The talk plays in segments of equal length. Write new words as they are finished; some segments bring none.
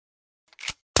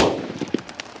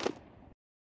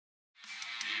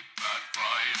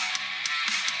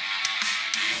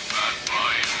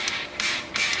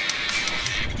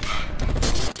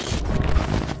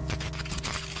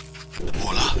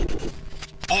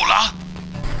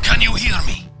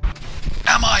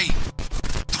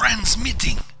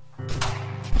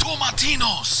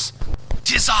Tomatinos!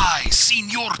 'Tis I,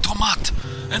 Signor Tomat,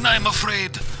 and I'm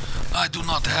afraid I do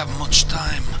not have much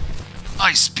time.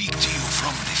 I speak to you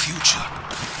from the future.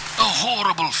 A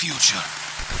horrible future.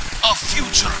 A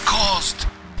future caused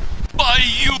by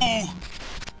you.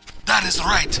 That is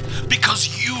right,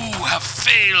 because you have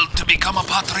failed to become a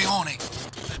Patreon.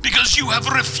 Because you have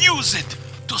refused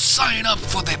to sign up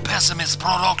for the Pessimist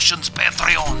Productions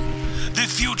Patreon. The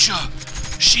future,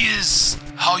 she is,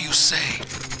 how you say,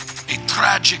 a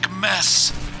tragic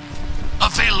mess.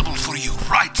 Available for you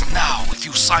right now if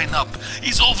you sign up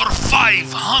is over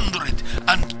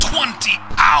 520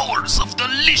 hours of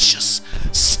delicious,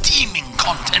 steaming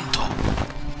contento.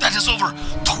 That is over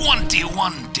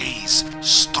 21 days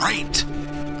straight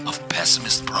of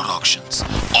Pessimist Productions,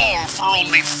 all for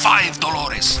only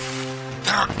 $5.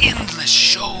 There are endless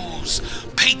shows,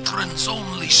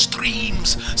 patrons-only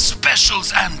streams,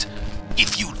 specials, and,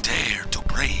 if you dare to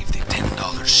brave the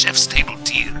 $10 Chef's Table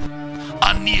tier,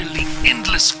 a nearly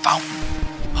endless fountain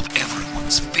of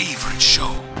everyone's favorite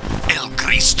show, El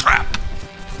Grease Trap.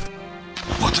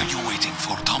 What are you waiting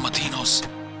for, Tomatinos?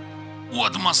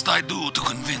 What must I do to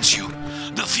convince you?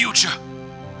 The future,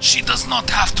 she does not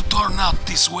have to turn out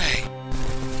this way.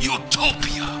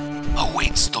 Utopia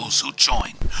awaits those who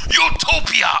join.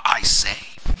 Utopia, I say.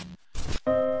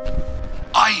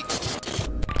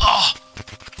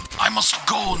 I must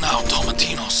go now,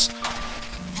 Tomatinos.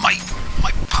 My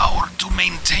power to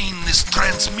maintain this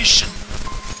transmission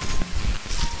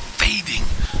fading.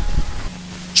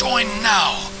 Join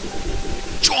now.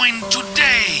 Join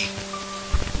today.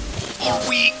 Or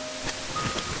we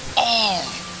all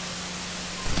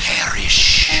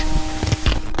perish.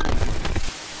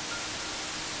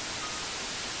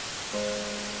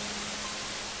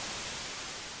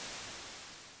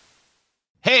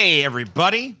 Hey,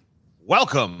 everybody.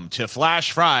 Welcome to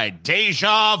Flash Fried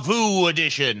Deja Vu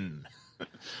Edition.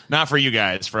 Not for you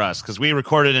guys, for us, because we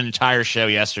recorded an entire show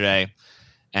yesterday,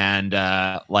 and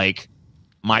my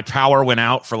power went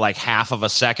out for like half of a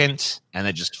second, and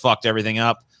it just fucked everything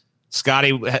up.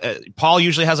 Paul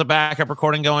usually has a backup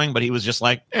recording going, but he was just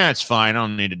like, it's fine. I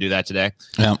don't need to do that today.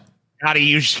 Yeah. Scotty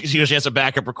usually has a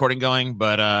backup recording going,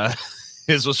 but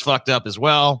his was fucked up as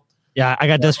well. Yeah, I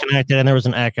got disconnected, and there was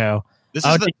an echo. This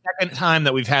is the second time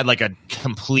that we've had like a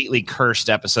completely cursed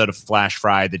episode of Flash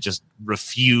Fried that just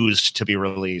refused to be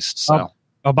released. So,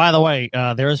 by the way,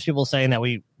 there's people saying that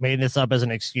we made this up as an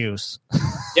excuse.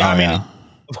 Yeah,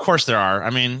 of course there are. I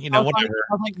mean, whatever.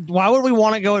 I was like, why would we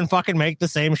want to go and fucking make the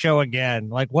same show again?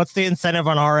 Like, what's the incentive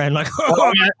on our end? Like,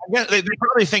 they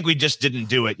probably think we just didn't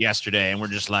do it yesterday, and we're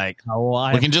just like,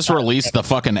 we can just release the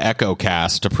fucking Echo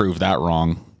Cast to prove that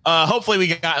wrong. Hopefully we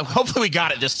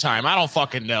got it this time. I don't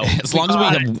fucking know. As long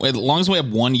as we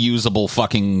have one usable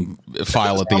fucking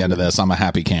file at the end of this, I'm a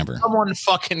happy camper. Someone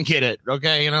fucking get it,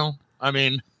 okay? I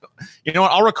mean, you know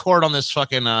what? I'll record on this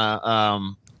fucking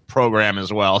program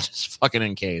as well, just fucking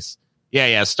in case.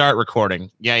 Yeah. Start recording.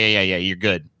 Yeah. You're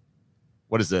good.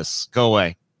 What is this? Go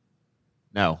away.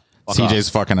 No. CJ's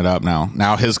fucking it up now.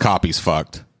 Now his copy's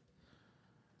fucked.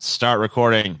 Start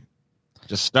recording.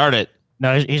 Just start it.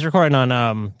 No, he's recording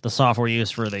on the software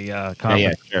used for the conference.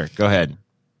 Yeah, sure. Go ahead.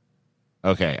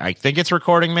 Okay, I think it's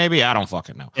recording. Maybe I don't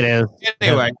fucking know. It is.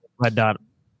 Anyway,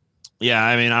 yeah,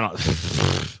 I mean, I don't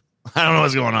know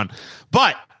what's going on,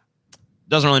 but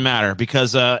doesn't really matter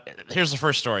because here's the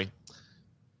first story.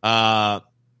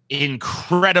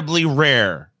 Incredibly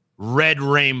rare red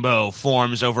rainbow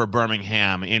forms over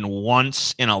Birmingham in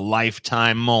once in a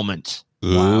lifetime moment.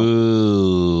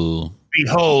 Ooh! Wow.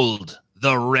 Behold.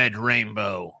 The red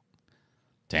rainbow.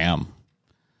 Damn.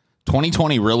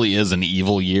 2020 really is an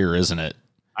evil year, isn't it?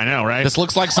 I know, right? This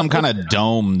looks like some kind of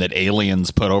dome that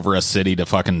aliens put over a city to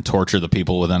fucking torture the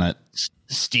people within it.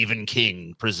 Stephen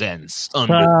King presents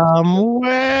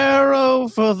Somewhere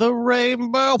over the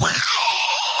rainbow.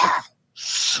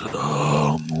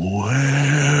 Somewhere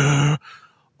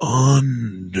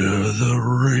under the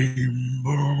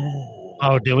rainbow.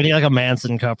 Oh, dude, we need like a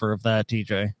Manson cover of that,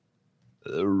 TJ.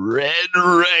 The red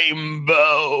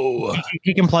rainbow.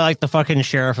 He can play like the fucking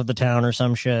sheriff of the town or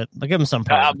some shit. Like, give him some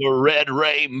power. I'm a red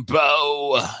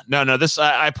rainbow. No. This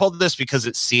I pulled this because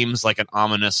it seems like an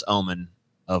ominous omen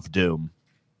of doom.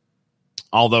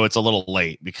 Although it's a little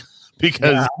late because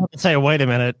I want to say, wait a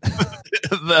minute.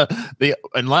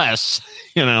 Unless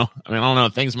I don't know.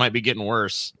 Things might be getting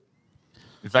worse.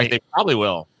 In fact, they probably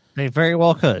will. They very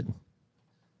well could.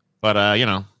 But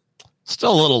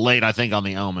still a little late, I think, on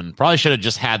the omen. Probably should have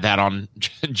just had that on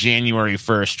January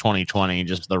 1st, 2020.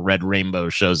 Just the red rainbow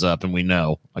shows up and we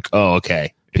know. Like, oh,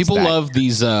 okay. People love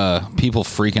these people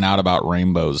freaking out about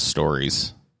rainbows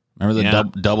stories. Remember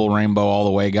the double rainbow all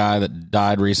the way guy that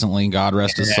died recently? God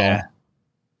rest his soul.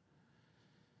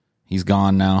 He's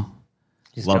gone now.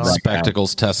 He's Love gone. that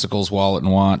Spectacles, testicles, wallet,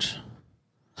 and watch.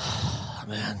 Oh,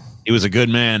 man. He was a good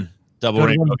man. Double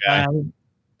rainbow guy.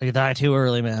 He died too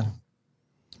early, man.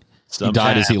 He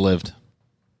died as he lived.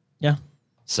 Yeah.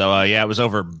 So, it was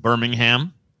over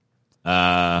Birmingham.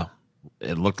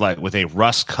 It looked like with a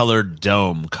rust-colored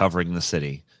dome covering the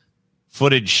city.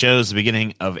 Footage shows the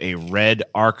beginning of a red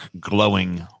arc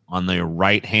glowing on the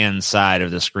right-hand side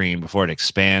of the screen before it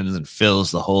expands and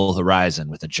fills the whole horizon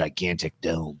with a gigantic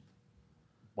dome.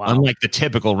 Wow. Unlike the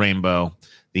typical rainbow,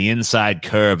 the inside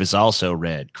curve is also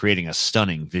red, creating a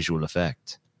stunning visual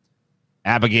effect.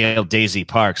 Abigail Daisy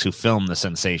Parks, who filmed the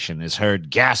sensation, is heard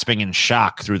gasping in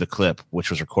shock through the clip, which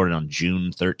was recorded on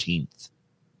June 13th.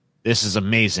 "This is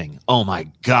amazing. Oh my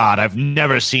God, I've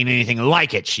never seen anything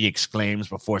like it," she exclaims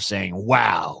before saying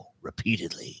 "wow"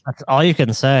 repeatedly. That's all you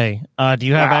can say. Do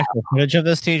you have actual footage of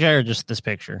this, TJ, or just this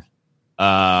picture?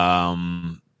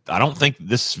 I don't think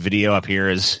this video up here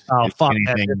is fuck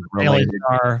anything that. related.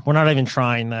 We're not even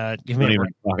trying that. Give me a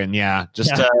break.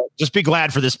 Just be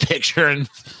glad for this picture and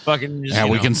fucking just,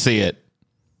 we can see it.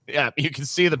 Yeah, you can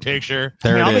see the picture.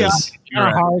 There it is. It's kind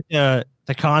of hard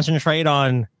to concentrate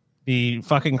on the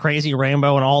fucking crazy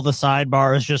rainbow and all the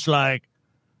sidebars. Just like,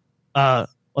 let's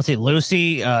see,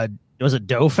 Lucy. Was it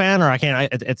Dauphin or I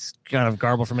can't? It's kind of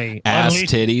garbled for me. Ass and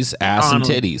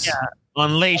titties. Yeah.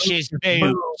 Unleash his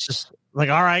boobs. Just like,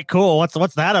 all right, cool.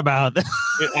 What's that about?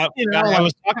 I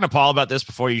was talking to Paul about this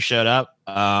before you showed up.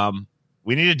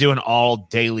 We need to do an all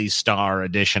Daily Star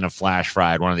edition of Flash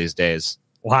Fried one of these days.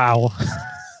 Wow.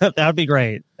 That would be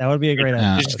great. That would be a great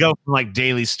idea. Just go from like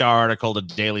Daily Star article to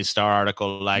Daily Star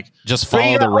article. Like, just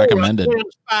follow the recommended.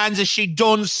 Finds that she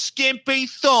done skimpy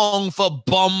thong for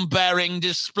bomb-bearing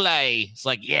display. It's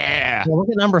like, yeah. Well, look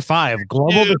at number 5.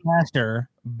 Global disaster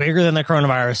bigger than the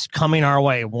coronavirus coming our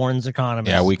way, warns economists.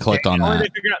 Yeah, we clicked on that.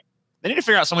 They need to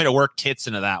figure out some way to work tits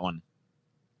into that one.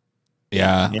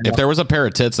 Yeah. If there was a pair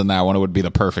of tits in that one, it would be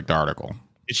the perfect article.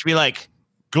 It should be like,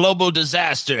 global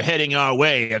disaster heading our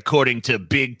way, according to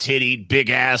big-tittied,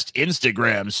 big-assed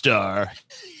Instagram star.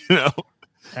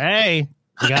 Hey,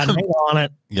 you got a name on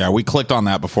it. Yeah, we clicked on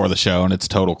that before the show, and it's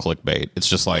total clickbait. It's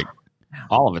just like...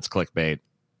 all of it's clickbait.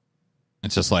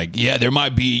 It's just like, yeah, there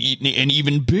might be an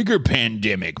even bigger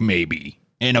pandemic, maybe.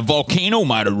 And a volcano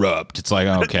might erupt. It's like,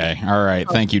 okay, all right.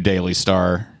 Thank you, Daily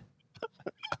Star.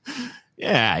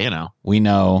 Yeah, we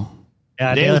know.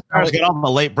 Yeah, Daily Star's got all the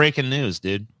late-breaking news,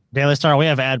 dude. Daily Star, we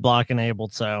have ad block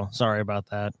enabled, so sorry about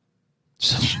that.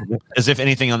 As if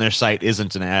anything on their site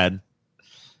isn't an ad.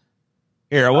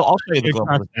 Here, I'll show you the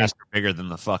global disaster bigger than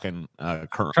the fucking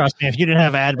current. Trust me, if you didn't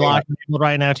have ad block enabled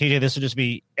right now, TJ, this would just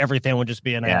be everything would just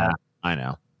be an ad. Yeah, I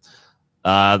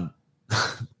know.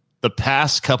 The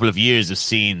past couple of years have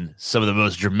seen some of the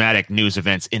most dramatic news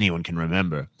events anyone can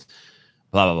remember.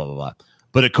 Blah blah blah blah blah.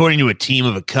 But according to a team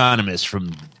of economists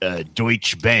from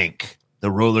Deutsche Bank, the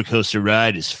roller coaster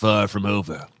ride is far from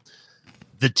over.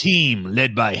 The team,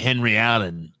 led by Henry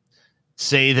Allen,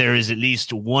 say there is at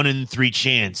least 1 in 3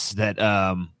 chance that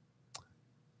at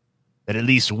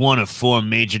least one of 4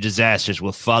 major disasters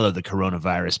will follow the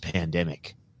coronavirus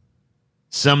pandemic.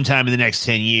 Sometime in the next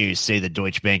 10 years, say the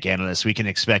Deutsche Bank analysts, we can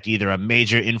expect either a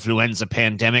major influenza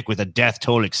pandemic with a death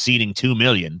toll exceeding 2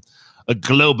 million, a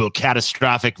global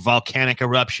catastrophic volcanic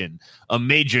eruption, a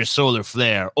major solar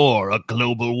flare, or a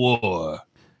global war.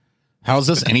 How is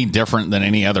this any different than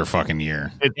any other fucking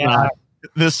year?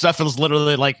 This stuff is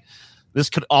literally like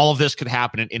all of this could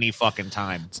happen at any fucking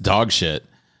time. It's dog shit.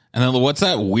 And then what's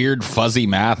that weird fuzzy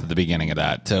math at the beginning of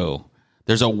that too?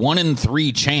 There's a 1 in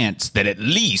 3 chance that at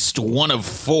least 1 of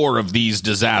 4 of these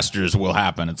disasters will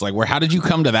happen. It's like, how did you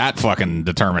come to that fucking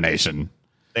determination?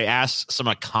 They asked some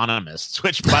economists,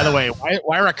 which, by the way,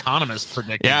 why are economists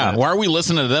predicting? Yeah, that? why are we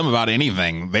listening to them about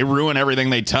anything? They ruin everything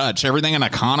they touch. Everything an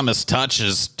economist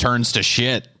touches turns to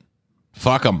shit.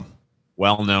 Fuck them.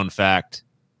 Well-known fact.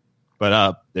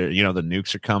 But the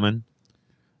nukes are coming.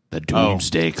 The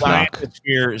doomsday clock.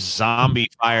 Here, zombie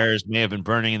fires may have been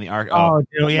burning in the ark. Oh,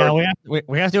 dude, yeah,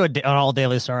 we have to do an all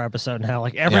Daily Star episode now.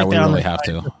 Like everything, we really have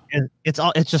to.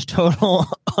 It's just total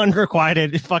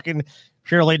unrequited, fucking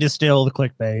purely distilled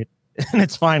clickbait in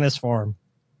its finest form.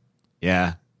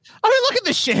 Yeah, I mean, look at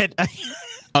this shit.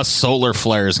 A solar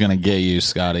flare is gonna get you,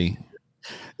 Scotty.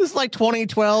 This is like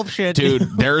 2012 shit,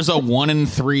 dude. There's a 1 in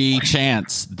 3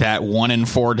 chance that 1 in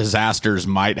 4 disasters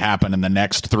might happen in the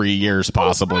next 3 years,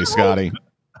 possibly, Scotty.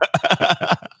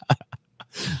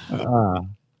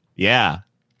 Yeah,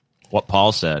 what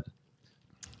Paul said.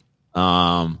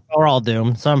 We're all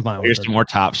doomed. So I'm fine. Here's some more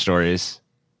top stories.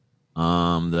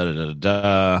 Let's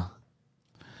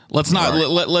not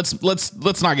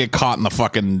let's not get caught in the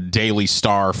fucking Daily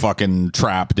Star fucking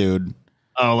trap, dude.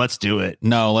 Oh, let's do it.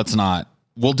 No, let's not.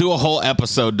 We'll do a whole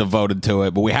episode devoted to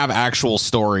it, but we have actual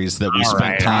stories that we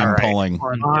spent time pulling.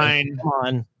 Fine. Come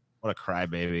on. What a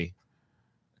crybaby.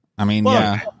 I mean,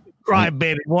 yeah.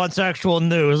 Crybaby wants actual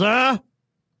news, huh?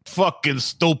 Fucking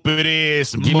stupid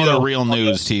ass. Give me the real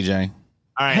news, TJ.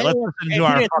 All right, let's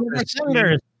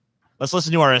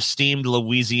listen to our esteemed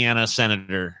Louisiana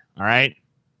senator. All right?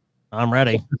 I'm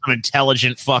ready. Some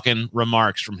intelligent fucking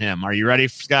remarks from him. Are you ready,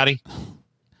 Scotty?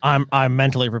 I'm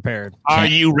mentally prepared. Are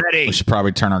you ready? We should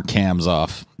probably turn our cams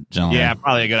off, gentlemen. Yeah,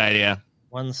 probably a good idea.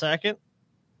 1 second.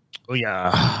 Oh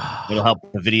yeah. It'll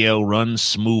help the video run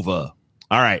smoother.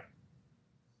 All right.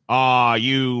 Are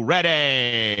you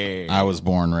ready? I was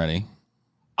born ready.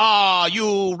 Are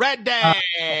you ready?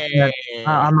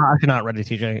 I'm actually not ready,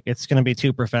 TJ. It's going to be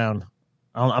too profound.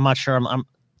 I'm not sure.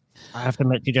 I have to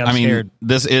admit, TJ, I'm scared.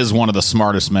 This is one of the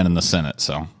smartest men in the Senate,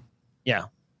 so. Yeah.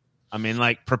 I mean,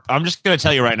 like, I'm just going to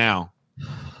tell you right now,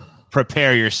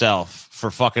 prepare yourself for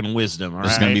fucking wisdom, all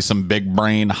There's going to be some big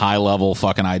brain, high-level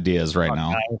fucking ideas right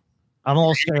now. I'm a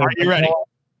little scared. Are you ready?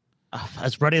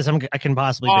 As ready as I can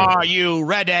possibly be. Are you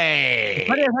ready?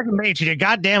 Ready as I can be, TJ.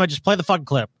 God damn it, just play the fucking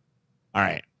clip. All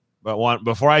right. But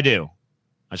before I do,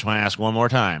 I just want to ask one more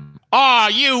time.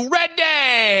 Are you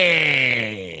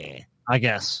ready? I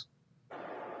guess.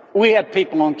 We have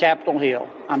people on Capitol Hill,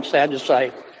 I'm sad to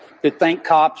say, that think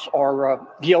cops are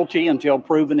guilty until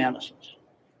proven innocence.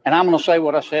 And I'm going to say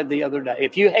what I said the other day.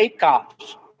 If you hate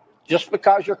cops just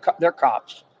because they're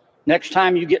cops, next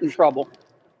time you get in trouble,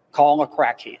 call a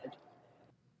crackhead.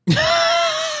 I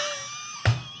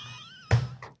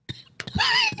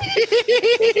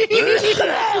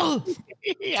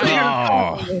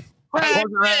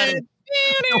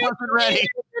wasn't ready.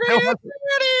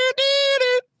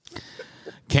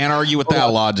 Can't argue with that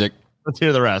logic. Let's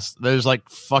hear the rest. There's like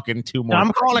fucking two more.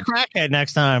 I'm calling a crackhead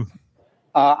next time.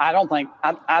 I don't think.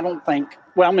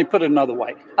 Well, let me put it another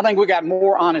way. I think we got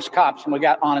more honest cops than we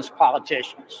got honest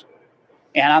politicians,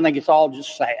 and I think it's all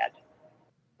just sad.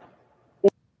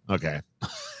 Okay.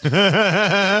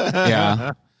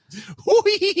 Yeah.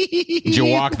 Did you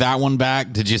walk that one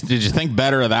back? Did you think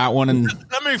better of that one? And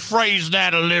let me phrase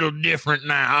that a little different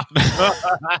now.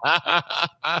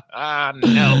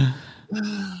 No.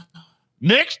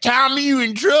 Next time you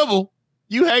in trouble,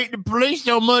 you hate the police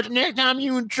so much. Next time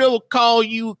you in trouble, call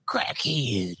you a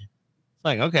crackhead. It's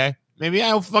like, okay, maybe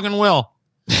I fucking will.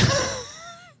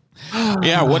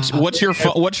 Yeah. What's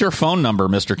your phone number,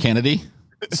 Mr. Kennedy?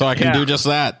 So I can do just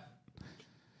that.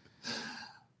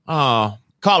 Oh,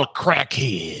 call a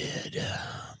crackhead.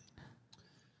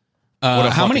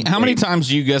 How many times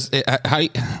do you guess?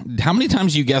 How many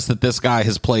times do you guess that this guy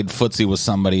has played footsie with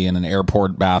somebody in an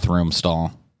airport bathroom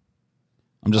stall?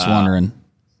 I'm just wondering.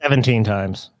 17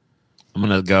 times. I'm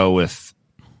gonna go with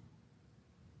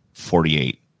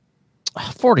 48.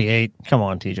 48. Come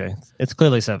on, TJ. It's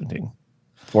clearly 17.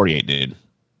 48, dude.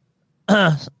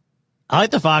 I like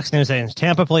the Fox News saying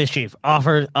Tampa Police Chief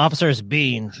officers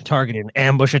being targeted in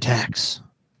ambush attacks.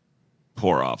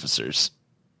 Poor officers.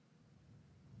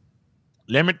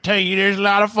 Let me tell you, there's a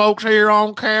lot of folks here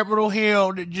on Capitol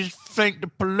Hill that just think the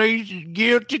police is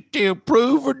guilty till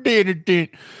proven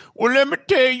innocent. Well, let me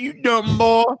tell you something,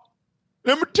 boy.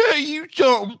 Let me tell you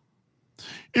something.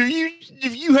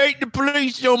 If you hate the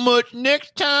police so much,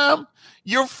 next time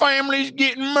your family's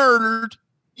getting murdered,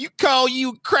 you call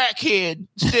you a crackhead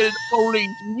instead of the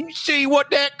police. And you see what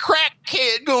that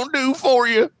crackhead gonna do for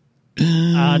you. What's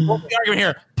the argument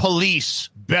here? Police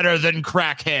better than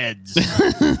crackheads.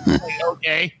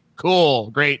 Okay,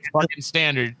 cool, great, fucking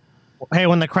standard. Hey,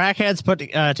 when the crackheads put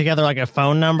together like a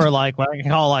phone number, like what I can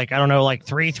call, like I don't know, like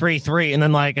 333, and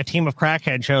then like a team of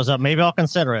crackheads shows up, maybe I'll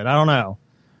consider it. I don't know.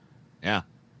 Yeah.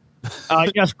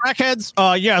 Yes, crackheads.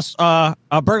 Yes. A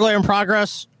burglary in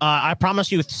progress. I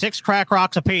promise you 6 crack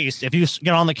rocks apiece if you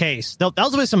get on the case. Those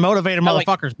will be some motivated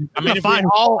motherfuckers. I mean,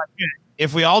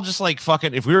 if we all just like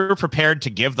fucking, if we were prepared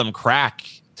to give them crack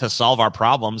to solve our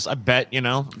problems, I bet,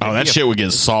 Oh, that shit would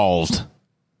get solved.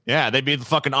 Yeah, they'd be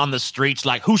fucking on the streets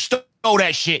like, who stole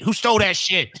that shit? Who stole that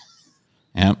shit?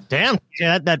 Yep. Damn.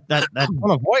 Yeah, that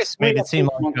tone of voice made it seem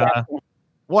like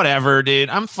whatever, dude.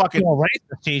 I'm fucking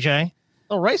racist, TJ.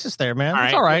 A little racist there, man. All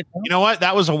It's right. all right. You know what?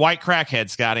 That was a white crackhead,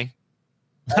 Scotty.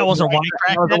 That was a white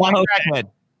crackhead. Crackhead.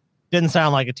 Didn't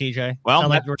sound like a TJ. Well, sound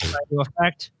like you were trying to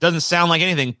affect. Doesn't sound like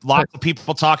anything. Lots of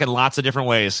people talk in lots of different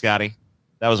ways, Scotty.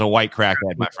 That was a white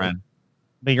crackhead, my friend.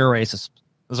 But you're racist.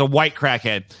 It was a white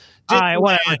crackhead. All right,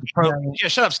 whatever. Yeah,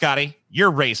 shut up, Scotty.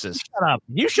 You're racist. Shut up.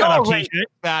 You shut up, TJ.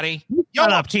 Scotty.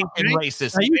 Shut up, fucking TJ.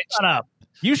 racist. No, you shut up.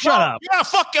 You shut up. You're a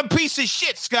fucking piece of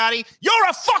shit, Scotty. You're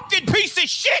a fucking piece of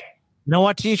shit. You know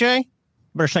what, TJ?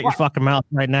 Better shut your fucking mouth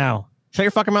right now. Shut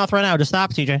your fucking mouth right now. Just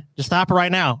stop, TJ. Just stop it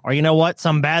right now. Or you know what?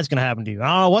 Something bad's gonna happen to you. I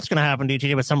don't know what's gonna happen to you,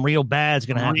 TJ, but some real bad's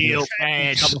gonna happen. Real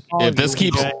bad. If this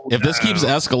keeps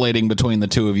escalating between the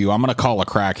two of you, I'm gonna call a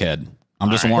crackhead. I'm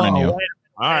just warning you. All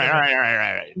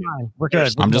right. We're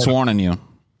good. I'm just warning you.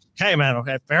 Okay, man.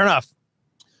 Okay, fair enough.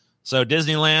 So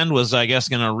Disneyland was, I guess,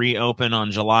 going to reopen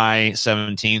on July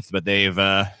 17th, but they've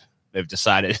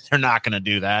decided they're not going to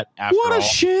do that. After What a all.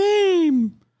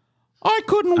 shame! I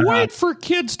couldn't wait for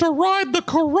kids to ride the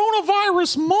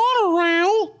coronavirus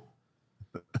monorail.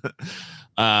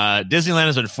 Disneyland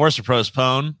has been forced to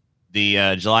postpone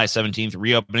the July 17th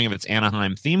reopening of its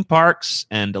Anaheim theme parks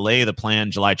and delay the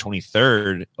planned July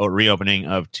 23rd reopening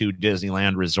of 2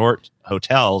 Disneyland resort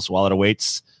hotels while it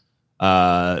awaits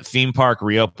theme park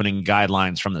reopening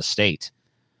guidelines from the state.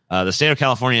 The state of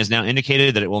California has now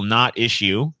indicated that it will not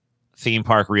issue theme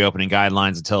park reopening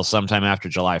guidelines until sometime after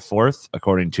July 4th,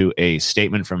 according to a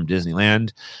statement from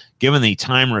Disneyland. Given the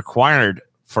time required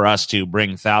for us to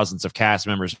bring thousands of cast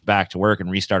members back to work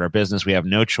and restart our business, we have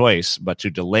no choice but to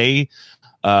delay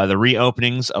the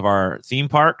reopenings of our theme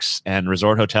parks and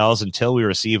resort hotels until we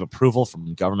receive approval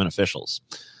from government officials.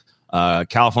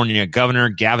 California Governor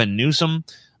Gavin Newsom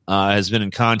has been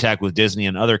in contact with Disney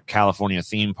and other California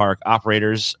theme park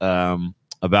operators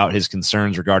about his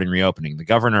concerns regarding reopening. The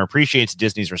governor appreciates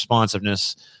Disney's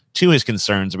responsiveness to his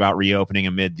concerns about reopening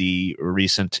amid the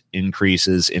recent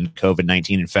increases in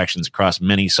COVID-19 infections across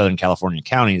many Southern California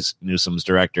counties, Newsom's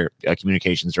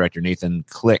communications director Nathan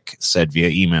Click said via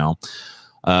email.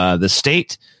 The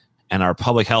state and our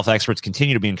public health experts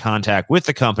continue to be in contact with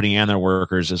the company and their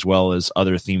workers, as well as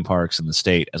other theme parks in the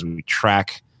state, as we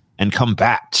track and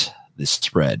combat the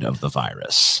spread of the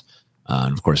virus.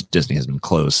 And of course, Disney has been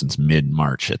closed since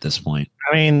mid-March at this point.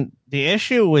 I mean, the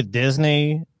issue with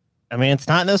Disney, I mean, it's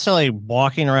not necessarily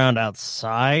walking around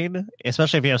outside,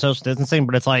 especially if you have social distancing,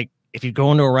 but it's like if you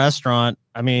go into a restaurant,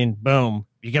 I mean, boom,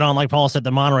 you get on, like Paul said,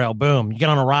 the monorail, boom, you get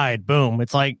on a ride, boom.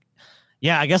 It's like,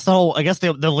 yeah, I guess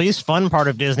the least fun part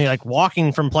of Disney, like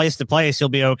walking from place to place, you'll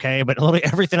be okay. But literally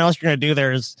everything else you're going to do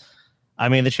there is, I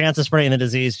mean, the chance of spreading the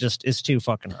disease just is too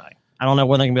fucking high. I don't know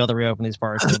when they're going to be able to reopen these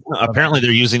parks. Apparently,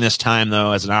 they're using this time,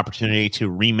 though, as an opportunity to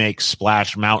remake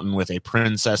Splash Mountain with a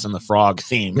Princess and the Frog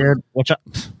theme. Dude,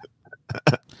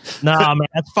 no, man,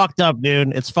 that's fucked up,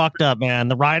 dude. It's fucked up, man.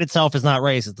 The ride itself is not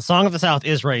racist. The Song of the South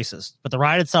is racist, but the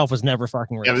ride itself was never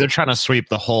fucking racist. Yeah, they're trying to sweep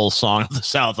the whole Song of the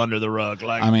South under the rug.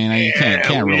 Like, I mean, you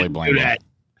can't really blame that.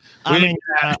 I mean,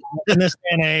 in this day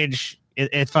and age,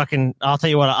 it fucking, I'll tell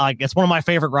you what, it's one of my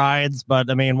favorite rides, but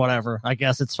I mean, whatever. I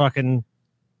guess it's fucking,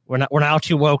 we're now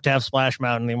too woke to have Splash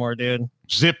Mountain anymore, dude.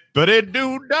 Zippity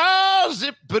doo dah,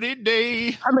 zippity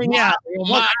day. I mean, yeah.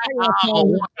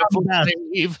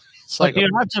 It's like, dude,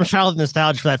 I have some childhood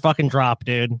nostalgia for that fucking drop,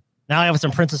 dude. Now I have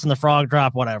some Princess and the Frog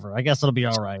drop, whatever. I guess it'll be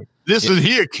all right. Listen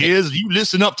here, kids. You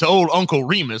listen up to old Uncle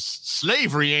Remus.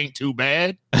 Slavery ain't too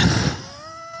bad.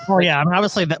 Oh yeah, I mean,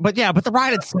 obviously, but the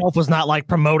ride itself was not like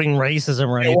promoting racism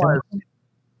or anything.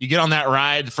 You get on that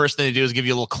ride, the first thing they do is give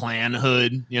you a little Klan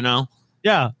hood, you know?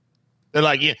 Yeah. They're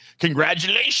like, yeah,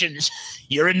 congratulations,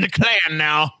 you're in the Klan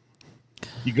now.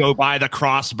 You go by the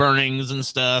cross burnings and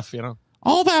stuff, you know?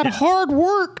 All that hard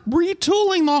work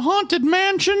retooling the Haunted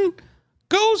Mansion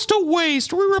goes to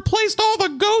waste. We replaced all the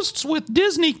ghosts with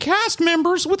Disney cast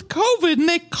members with COVID, and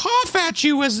they cough at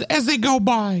you as they go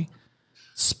by.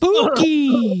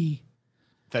 Spooky.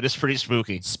 That is pretty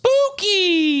spooky.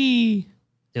 Spooky.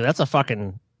 Dude, that's a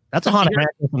Haunted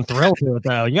Mansion with some thrill to it,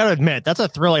 though. You got to admit, that's a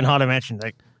thrilling Haunted Mansion.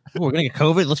 Like, ooh, we're going to get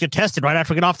COVID. Let's get tested right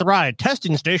after we get off the ride.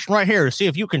 Testing station right here to see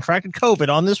if you contracted COVID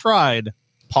on this ride.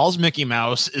 Paul's Mickey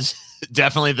Mouse is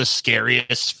definitely the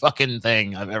scariest fucking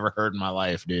thing I've ever heard in my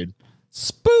life, dude.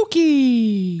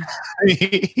 Spooky.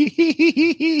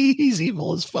 He's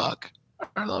evil as fuck.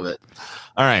 I love it.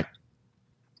 All right.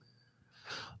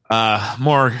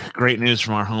 More great news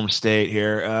from our home state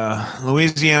here.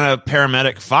 Louisiana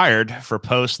paramedic fired for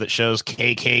post that shows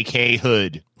KKK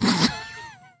hood.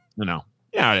 No.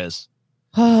 Yeah, it is.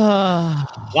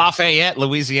 Lafayette,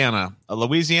 Louisiana. A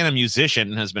Louisiana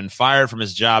musician has been fired from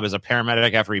his job as a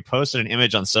paramedic after he posted an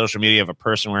image on social media of a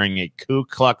person wearing a Ku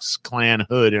Klux Klan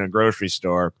hood in a grocery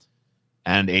store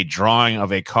and a drawing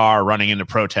of a car running into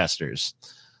protesters.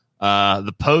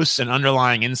 The posts and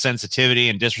underlying insensitivity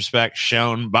and disrespect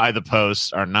shown by the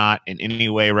posts are not in any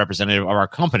way representative of our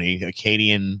company,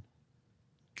 Acadian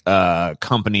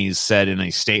companies said in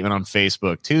a statement on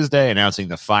Facebook Tuesday announcing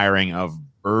the firing of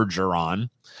Bergeron.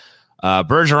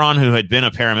 Bergeron, who had been a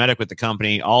paramedic with the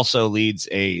company, also leads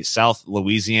a South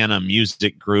Louisiana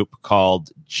music group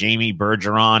called Jamie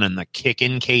Bergeron and the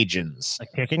Kickin' Cajuns. The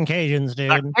Kickin' Cajuns,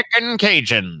 dude. The Kickin'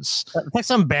 Cajuns. It's like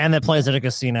some band that plays at a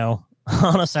casino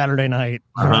on a Saturday night.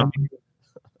 Uh-huh.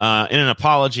 In an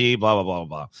apology, blah, blah,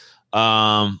 blah,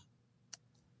 blah.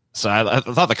 So I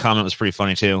thought the comment was pretty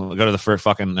funny, too. We'll go to the first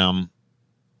the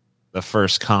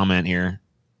first comment here.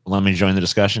 Let me join the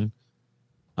discussion.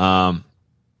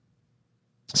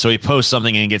 So he posts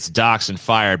something and gets doxxed and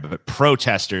fired, but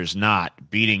protesters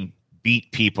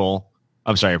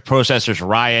protesters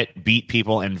riot, beat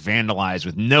people, and vandalize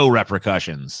with no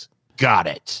repercussions. Got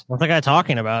it. What's the guy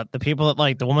talking about? The people that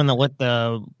like the woman that lit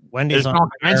the Wendy's There's on all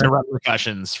kinds of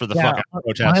repercussions for the fucking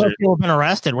protesters. People have been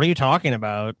arrested. What are you talking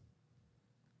about?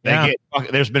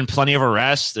 There's been plenty of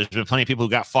arrests. There's been plenty of people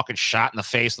who got fucking shot in the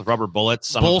face with rubber bullets.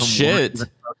 Some Bullshit.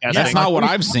 That's not what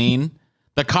I've seen.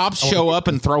 The cops show up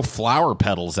and throw flower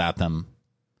petals at them.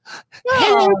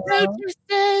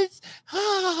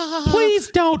 Please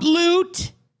don't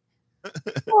loot.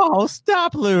 Oh,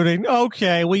 stop looting.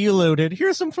 Okay, well, you looted.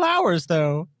 Here's some flowers,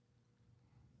 though.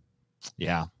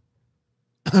 Yeah.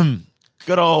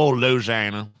 Good old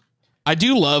Louisiana. I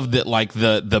do love that, like,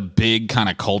 the big kind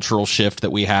of cultural shift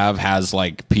that we have has,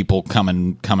 like, people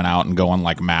coming out and going,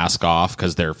 like, mask off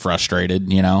because they're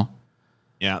frustrated, you know?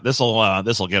 Yeah,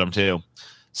 this'll get them, too.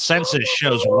 Census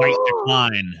shows white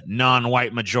decline,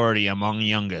 non-white majority among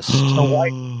youngest. All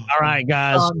right,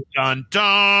 guys. Dun,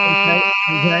 dun.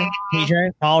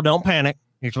 TJ, Paul, don't panic.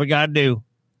 Here's what we got to do.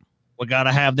 We got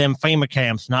to have them FEMA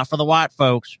camps, not for the white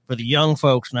folks, for the young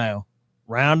folks now.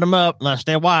 Round them up, unless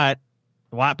they're white.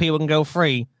 The white people can go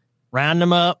free. Round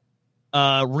them up,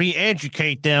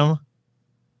 re-educate them,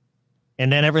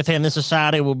 and then everything in this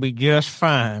society will be just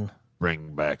fine.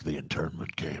 Bring back the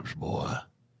internment camps, boy.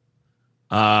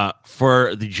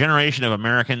 For the generation of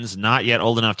Americans not yet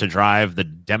old enough to drive, the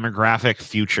demographic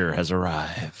future has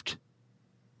arrived.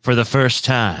 For the first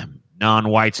time,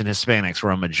 non-whites and Hispanics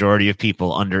were a majority of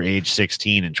people under age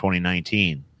 16 in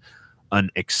 2019. An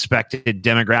expected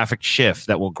demographic shift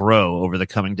that will grow over the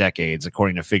coming decades,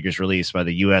 according to figures released by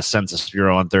the U.S. Census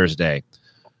Bureau on Thursday.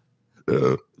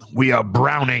 We are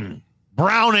browning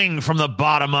from the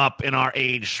bottom up in our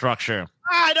age structure.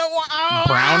 I don't want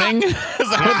Browning? Is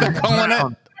that what they're calling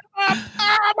it?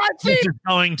 This is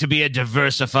going to be a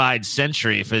diversified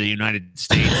century for the United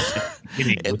States.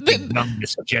 With the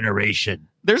youngest generation.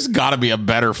 There's got to be a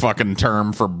better fucking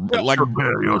term for, like,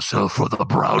 prepare yourself for the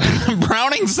browning.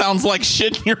 browning sounds like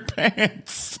shit in your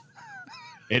pants.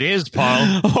 It is,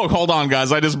 Paul. Oh, hold on,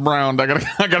 guys. I just browned. I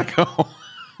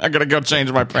gotta go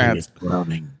change my pants.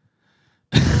 Browning.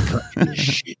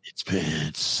 Shit its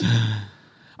pants.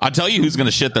 I'll tell you who's going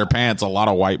to shit their pants. A lot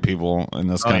of white people in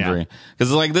this country.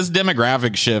 Because like this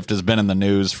demographic shift has been in the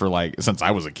news for like since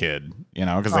I was a kid, you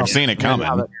know, because they've seen it coming.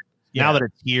 Now that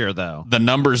it's here, though. The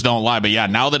numbers don't lie. But yeah,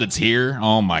 now that it's here,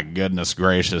 oh my goodness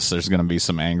gracious, there's going to be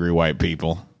some angry white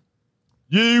people.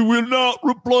 You will not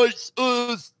replace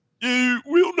us. You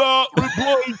will not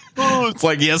replace us. It's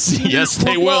like, yes,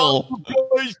 they will.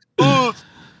 Replace us.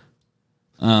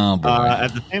 Oh, boy.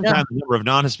 At the same time, the number of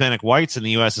non-Hispanic whites in the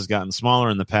U.S. has gotten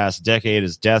smaller in the past decade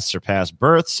as deaths surpass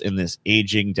births in this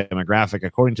aging demographic,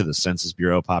 according to the Census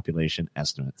Bureau population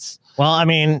estimates. Well, I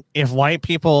mean, if white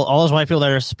people, all those white people that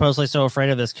are supposedly so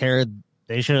afraid of this care,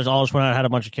 they should have all just went out and had a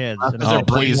bunch of kids. Oh,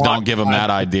 please don't give them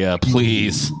that idea.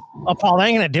 Please. Oh, Paul, they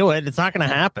ain't going to do it. It's not going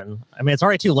to happen. I mean, it's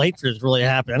already too late for it to really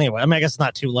happen anyway. I mean, I guess it's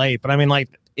not too late, but I mean, like,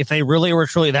 if they really were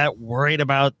truly that worried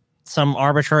about some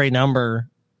arbitrary number,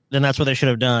 then that's what they should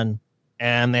have done,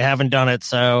 and they haven't done it.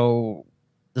 So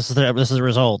this is the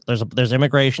result. There's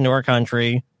immigration to our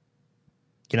country.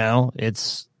 You know,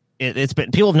 it's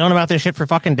been, people have known about this shit for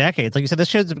fucking decades. Like you said, this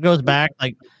shit goes back.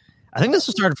 Like I think this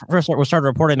was started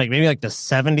reporting like maybe like the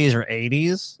 70s or 80s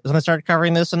is when they started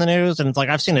covering this in the news, and it's like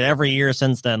I've seen it every year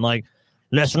since then. Like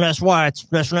less and less whites,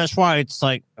 less and less whites. It's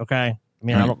like okay, I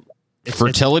mean, right. I don't.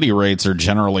 Fertility rates are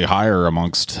generally higher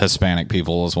amongst Hispanic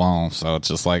people as well, so it's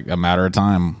just like a matter of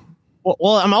time.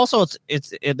 Well, I'm also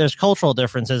there's cultural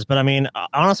differences, but I mean,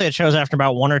 honestly, it shows after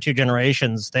about one or two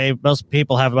generations, most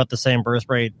people have about the same birth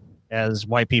rate as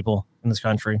white people in this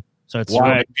country. So it's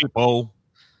white people.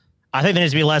 I think there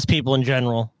needs to be less people in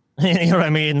general. You know what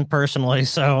I mean? Personally,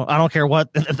 so I don't care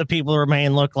what the people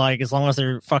remain look like, as long as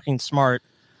they're fucking smart.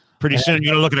 Pretty soon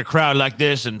you're going to look at a crowd like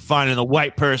this and finding a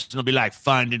white person will be like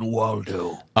finding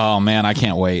Waldo. Oh, man, I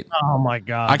can't wait. Oh, my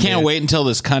God. I can't wait until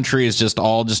this country is just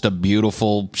a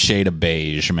beautiful shade of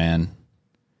beige, man.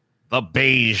 the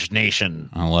Beige Nation.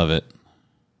 I love it.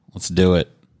 Let's do it.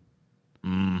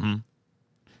 Mm-hmm.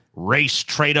 Race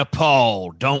trader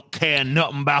Paul don't care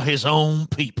nothing about his own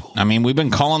people. I mean, we've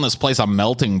been calling this place a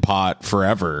melting pot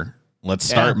forever. Let's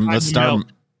start melting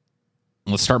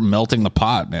the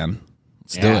pot, man.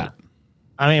 Let's do it.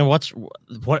 I mean, what?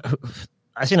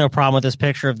 I see no problem with this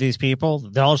picture of these people.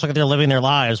 They all just look like they're living their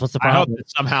lives. What's the problem? I hope that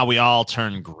somehow we all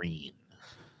turn green.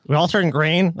 We all turn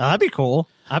green? That'd be cool.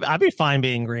 I'd be fine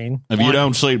being green. If you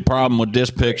don't see the problem with this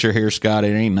picture here, Scott, it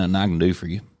ain't nothing I can do for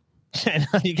you.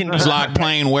 It's like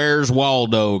playing Where's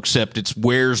Waldo, except it's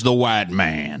Where's the White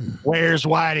Man. Where's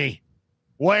Whitey?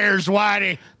 Where's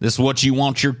Whitey? This is what you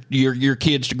want your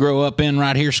kids to grow up in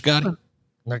right here, Scotty?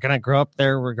 They're going to grow up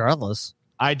there regardless.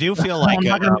 I do feel like I'm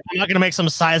not going to make some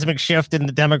seismic shift in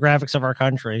the demographics of our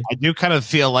country. I do kind of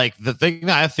feel like the thing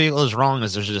that I feel is wrong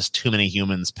is there's just too many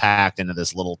humans packed into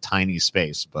this little tiny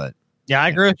space. But yeah, I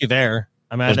agree with you there.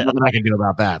 I mean, there's nothing I can do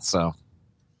about that. So,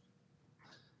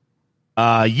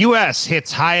 U.S.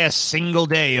 hits highest single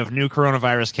day of new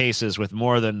coronavirus cases with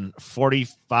more than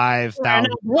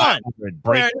 45,000. We're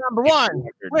number one.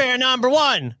 We're number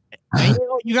one. And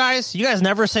you guys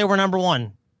never say we're number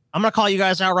one. I'm going to call you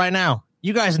guys out right now.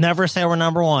 You guys never say we're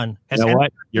number one. You know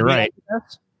what? You're right.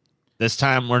 This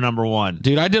time we're number one.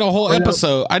 Dude, I did a whole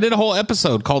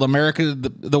episode called America,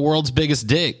 the World's Biggest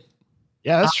Dick.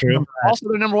 Yeah, that's true. Also,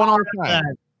 they're number one all the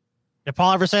time. Did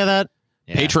Paul ever say that?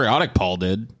 Yeah. Patriotic Paul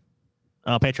did.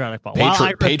 Oh, Patriotic Paul.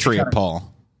 Patriot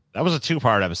Paul. That was a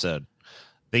 2-part episode.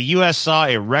 The U.S. saw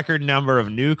a record number of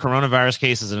new coronavirus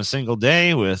cases in a single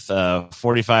day with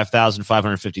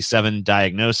 45,557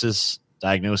 diagnoses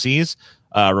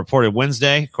reported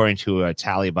Wednesday, according to a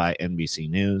tally by NBC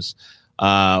News.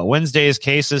 Wednesday's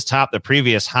cases topped the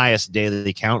previous highest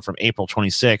daily count from April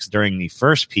 26 during the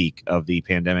first peak of the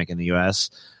pandemic in the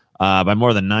U.S. By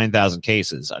more than 9,000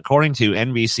 cases. According to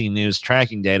NBC News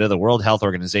tracking data, the World Health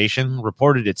Organization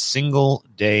reported its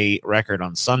single-day record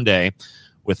on Sunday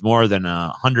with more than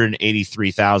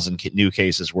 183,000 new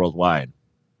cases worldwide.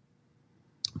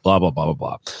 Blah, blah, blah,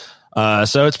 blah, blah.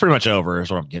 So it's pretty much over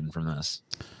is what I'm getting from this.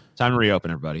 Time to reopen,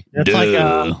 everybody.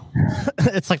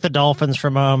 It's like the dolphins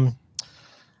from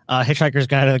Hitchhiker's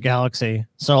Guide to the Galaxy.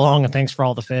 So long and thanks for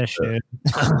all the fish, dude.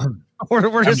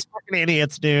 we're just fucking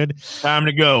idiots, dude. Time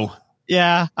to go.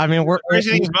 Yeah, I mean,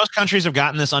 most countries have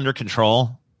gotten this under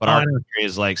control, but our country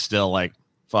is like still like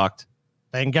fucked.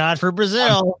 Thank God for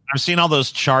Brazil. I've seen all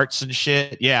those charts and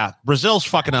shit. Yeah, Brazil's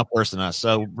fucking up worse than us.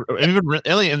 So even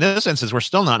really, in this instance, we're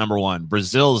still not number one.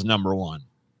 Brazil's number one.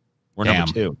 We're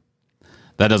number two.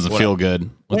 That doesn't feel good.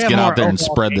 Let's get out there and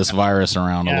spread this virus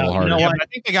around a little harder. Yeah, but I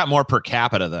think they got more per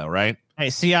capita, though, right?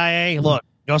 Hey, CIA, look,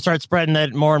 go start spreading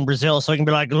that more in Brazil so we can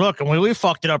be like, look, we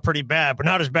fucked it up pretty bad, but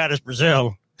not as bad as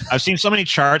Brazil. I've seen so many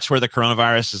charts where the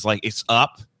coronavirus is like, it's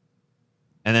up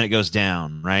and then it goes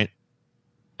down, right?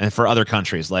 And for other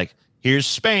countries, like, here's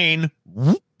Spain.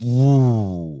 Whoop,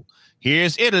 woo.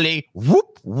 Here's Italy.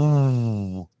 Whoop,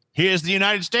 woo. Here's the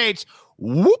United States.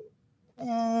 Whoop,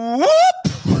 whoop.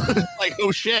 Like,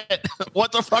 oh shit,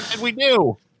 what the fuck did we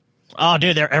do? Oh,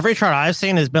 dude, every chart I've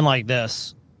seen has been like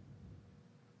this.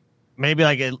 Maybe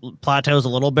like it plateaus a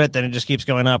little bit, then it just keeps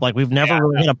going up. Like we've never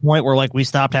really hit a point where like we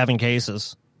stopped having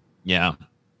cases. Yeah,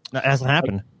 that hasn't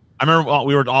happened. I remember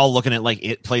we were all looking at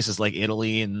like places like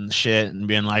Italy and shit and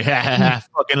being like,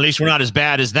 fucking at least we're not as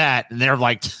bad as that. And they're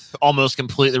like almost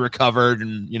completely recovered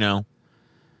and, you know,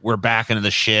 we're back into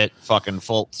the shit, fucking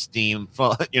full steam,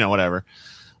 whatever.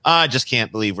 I just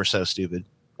can't believe we're so stupid.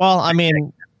 Well, I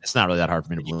mean, it's not really that hard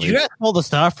for me to believe. You guys pull the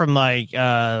stuff from like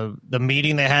the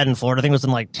meeting they had in Florida. I think it was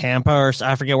in like Tampa or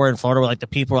I forget where in Florida, where like the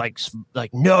people were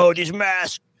like, no, these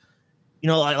masks. You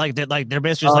know, they're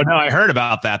basically just no, I heard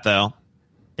about that though.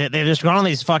 They've just gone on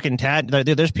these fucking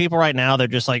there's people right now. They're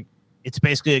just like, it's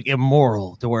basically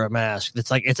immoral to wear a mask. It's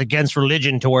like it's against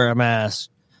religion to wear a mask.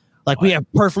 Like we have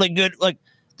perfectly good like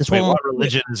this one. What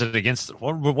religion is it against?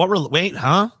 Wait,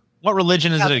 huh? What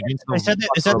religion is it against? They said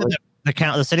that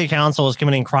the city council is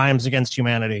committing crimes against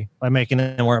humanity by making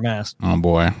them wear a mask. Oh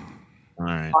boy! All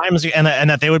right, crimes and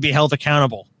that they would be held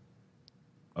accountable.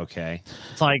 Okay,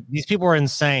 it's like these people are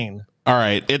insane. All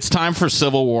right, it's time for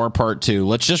Civil War Part 2.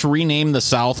 Let's just rename the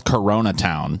South Corona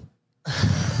Town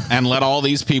and let all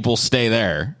these people stay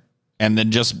there, and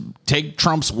then just take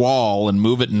Trump's wall and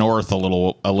move it north a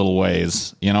little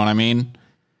ways. You know what I mean?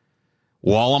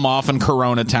 Wall them off in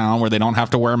Corona Town where they don't have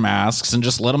to wear masks and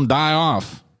just let them die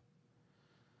off.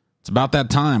 It's about that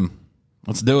time.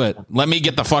 Let's do it. Let me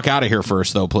get the fuck out of here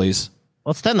first, though, please.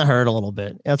 Let's thin the herd a little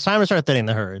bit. It's time to start thinning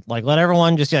the herd. Like, let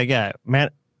everyone just, man.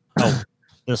 Oh,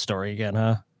 this story again,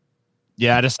 huh?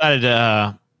 Yeah, I decided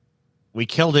to we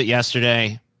killed it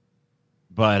yesterday,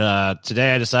 but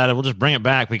today I decided we'll just bring it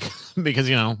back because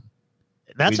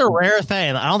That's a rare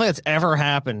thing. I don't think it's ever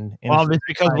happened. Well, it's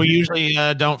because we usually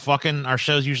our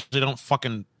shows usually don't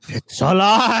fucking it's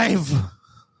alive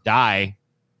die.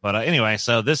 But anyway,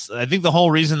 so I think the whole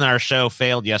reason that our show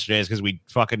failed yesterday is because we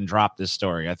fucking dropped this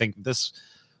story. I think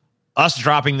us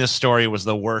dropping this story was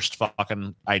the worst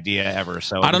fucking idea ever.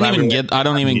 So I don't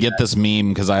even get this meme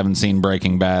because I haven't seen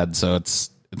Breaking Bad. So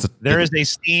there is a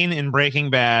scene in Breaking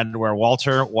Bad where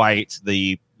Walter White,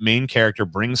 the main character,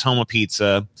 brings home a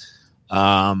pizza.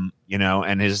 And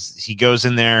he goes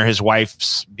in there, his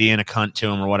wife's being a cunt to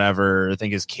him or whatever. I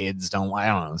think his kids I don't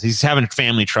know. He's having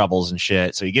family troubles and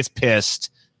shit. So he gets pissed.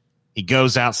 He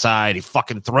goes outside. He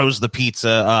fucking throws the pizza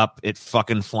up. It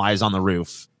fucking flies on the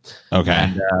roof. Okay.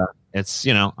 And it's,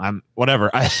 I'm whatever.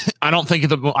 I don't think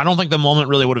the moment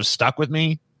really would have stuck with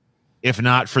me if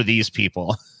not for these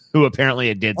people who apparently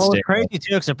it did stick. It's crazy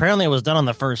too, because apparently it was done on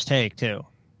the first take too.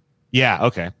 Yeah.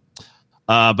 Okay.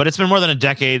 But it's been more than a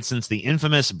decade since the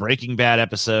infamous Breaking Bad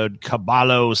episode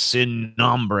Caballo Sin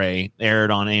Nombre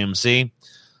aired on AMC.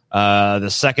 The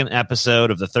second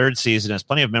episode of the third season has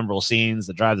plenty of memorable scenes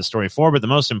that drive the story forward, but the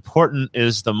most important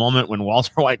is the moment when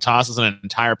Walter White tosses an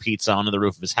entire pizza onto the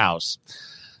roof of his house.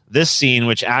 This scene,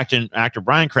 which actor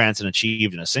Bryan Cranston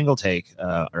achieved in a single take,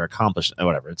 or accomplished,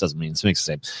 whatever, it doesn't mean, it makes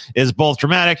the same, is both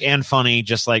dramatic and funny,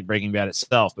 just like Breaking Bad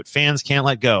itself. But fans can't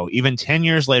let go. Even 10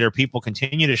 years later, people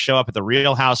continue to show up at the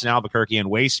real house in Albuquerque and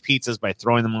waste pizzas by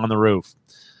throwing them on the roof.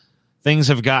 Things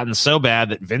have gotten so bad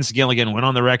that Vince Gilligan went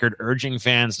on the record urging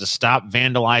fans to stop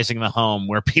vandalizing the home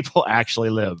where people actually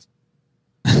live.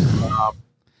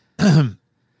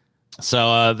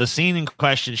 So the scene in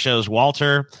question shows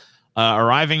Walter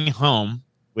arriving home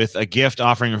with a gift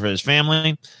offering for his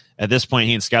family. At this point,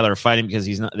 he and Skylar are fighting because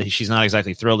she's not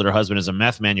exactly thrilled that her husband is a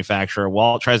meth manufacturer.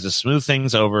 Walt tries to smooth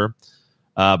things over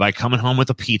by coming home with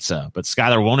a pizza, but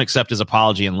Skylar won't accept his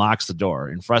apology and locks the door.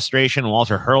 In frustration,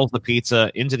 Walter hurls the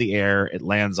pizza into the air. It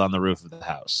lands on the roof of the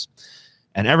house.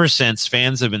 And ever since,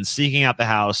 fans have been seeking out the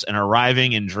house and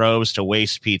arriving in droves to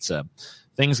waste pizza.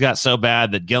 Things got so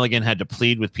bad that Gilligan had to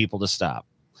plead with people to stop.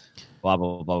 Blah,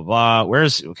 blah, blah, blah.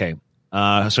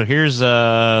 So here's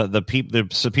the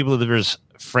people. There's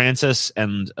Francis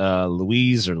and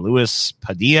Luis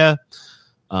Padilla.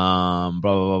 Blah, blah,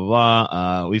 blah,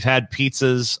 blah. We've had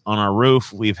pizzas on our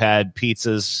roof. We've had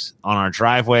pizzas on our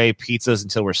driveway. Pizzas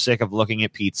until we're sick of looking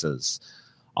at pizzas.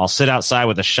 I'll sit outside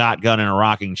with a shotgun and a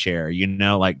rocking chair,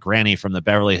 like Granny from the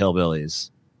Beverly Hillbillies.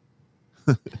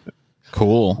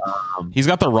 Cool. He's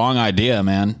got the wrong idea,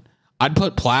 man. I'd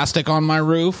put plastic on my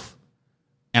roof,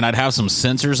 and I'd have some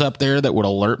sensors up there that would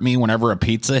alert me whenever a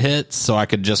pizza hits, so I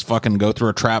could just fucking go through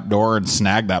a trap door and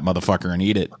snag that motherfucker and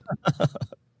eat it.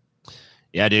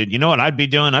 Yeah, dude. You know what I'd be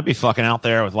doing? I'd be fucking out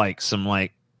there with I'd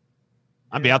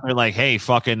be out there hey,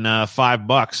 fucking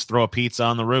 $5, throw a pizza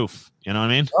on the roof. You know what I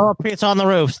mean? Throw a pizza on the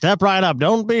roof. Step right up.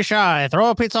 Don't be shy. Throw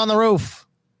a pizza on the roof.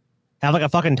 Have a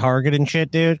fucking target and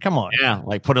shit, dude. Come on. Yeah,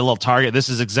 put a little target. This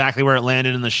is exactly where it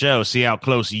landed in the show. See how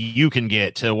close you can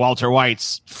get to Walter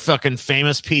White's fucking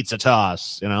famous pizza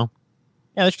toss, Yeah,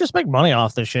 they should just make money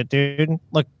off this shit, dude.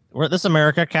 Look, this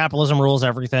America, capitalism rules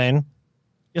everything.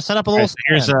 Just set up a little.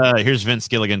 Here's Vince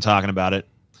Gilligan talking about it.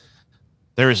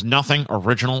 There is nothing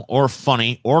original or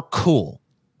funny or cool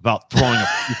about throwing a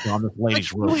pizza on this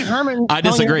lady's roof. I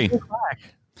disagree.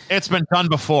 It's been done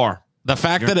before. The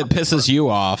fact that it pisses you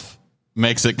off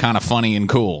makes it kind of funny and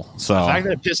cool. So the fact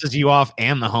that it pisses you off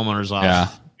and the homeowners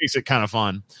off makes it kind of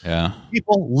fun. Yeah.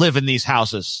 People live in these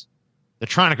houses. They're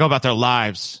trying to go about their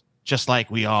lives just like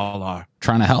we all are.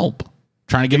 Trying to help.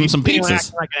 Trying to give them some pizzas.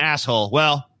 Acting like an asshole.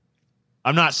 Well,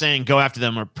 I'm not saying go after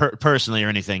them or personally or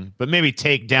anything, but maybe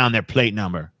take down their plate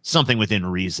number. Something within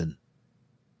reason.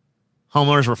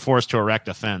 Homeowners were forced to erect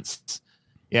a fence.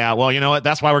 Yeah, well, you know what?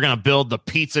 That's why we're going to build the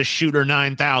Pizza Shooter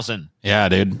 9000. Yeah,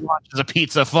 dude. Launches a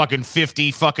pizza fucking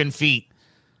 50 fucking feet.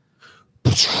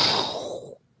 I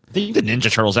think the Ninja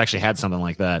Turtles actually had something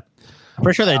like that. I'm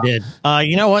pretty sure they did.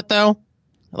 You know what, though?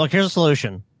 Look, here's a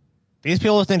solution. These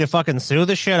people just need to fucking sue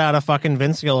the shit out of fucking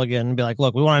Vince Gilligan and be like,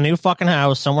 look, we want a new fucking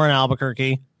house somewhere in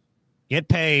Albuquerque. Get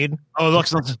paid. Oh, look,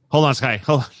 hold on, Sky.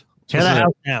 Hold on. Tear that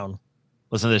house down.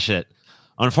 Listen to this shit.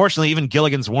 Unfortunately, even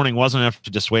Gilligan's warning wasn't enough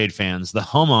to dissuade fans. The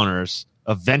homeowners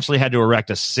eventually had to erect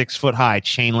a 6-foot-high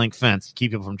chain-link fence to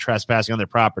keep people from trespassing on their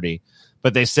property.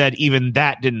 But they said even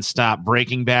that didn't stop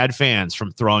Breaking Bad fans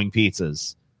from throwing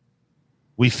pizzas.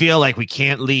 We feel like we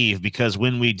can't leave because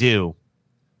when we do,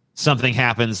 something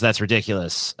happens that's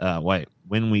ridiculous.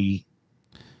 When we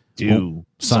do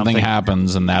something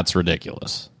happens and that's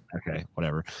ridiculous. Okay,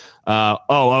 whatever.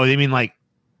 They mean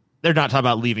they're not talking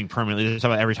about leaving permanently. They're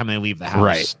talking about every time they leave the house.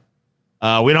 Right.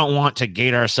 We don't want to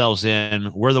gate ourselves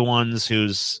in. We're the ones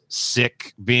who's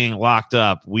sick being locked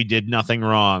up. We did nothing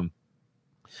wrong.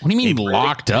 What do you mean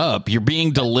locked up? You're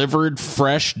being delivered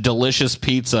fresh, delicious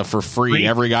pizza for free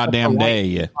every goddamn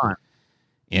day.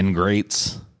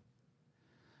 Ingrates.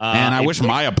 And I wish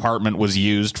my apartment was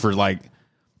used for like,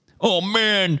 oh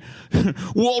man,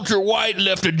 Walter White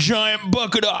left a giant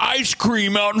bucket of ice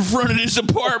cream out in front of his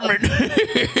apartment.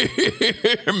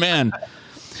 Man,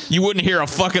 you wouldn't hear a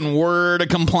fucking word of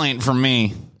complaint from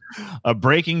me. A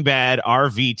Breaking Bad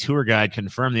RV tour guide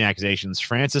confirmed the accusations.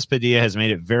 Frances Padilla has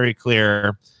made it very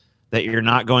clear that you're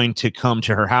not going to come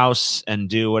to her house and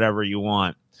do whatever you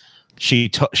want. She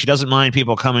doesn't mind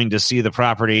people coming to see the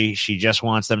property. She just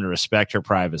wants them to respect her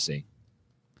privacy.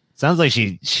 Sounds like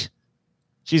she's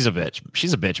a bitch.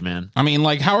 She's a bitch, man. I mean,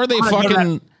 like, how are they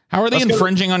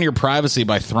infringing on your privacy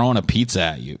by throwing a pizza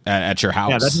at you at your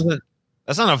house? Yeah,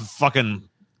 that's not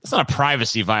a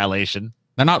privacy violation.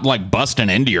 They're not like busting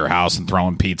into your house and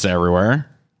throwing pizza everywhere.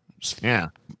 Yeah.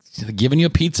 Giving you a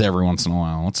pizza every once in a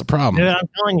while. What's the problem? Dude, I'm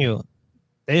telling you,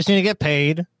 they just need to get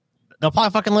paid. They'll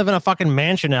probably fucking live in a fucking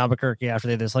mansion in Albuquerque after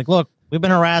they do this. Like, look, we've been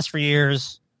harassed for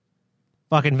years.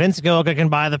 Fucking Vince Gilligan can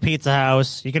buy the pizza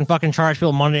house. You can fucking charge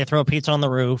people money to throw pizza on the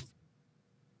roof.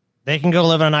 They can go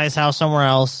live in a nice house somewhere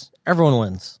else. Everyone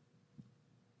wins.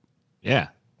 Yeah.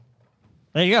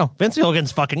 There you go. Vince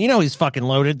Gilligan's fucking, he's fucking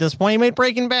loaded at this point. He made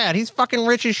Breaking Bad. He's fucking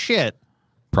rich as shit.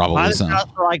 Probably so.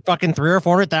 For like fucking $300,000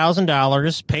 or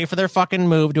 $400,000, pay for their fucking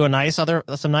move to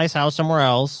some nice house somewhere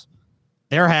else.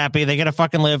 They're happy. They get to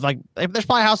fucking live like there's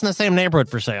probably a house in the same neighborhood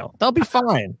for sale. They'll be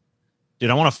fine. Dude,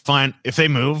 if they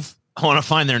move, I want to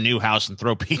find their new house and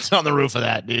throw pizza on the roof of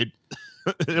that, dude.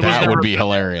 That would be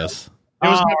hilarious. It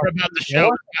was never about the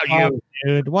show. About you,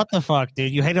 dude. What the fuck,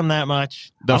 dude? You hate them that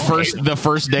much? The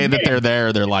first day that they're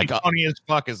there, they're like, funny as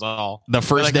fuck is all. The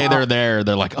first day they're there,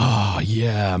 they're like, oh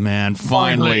yeah, man,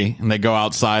 finally. And they go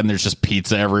outside and there's just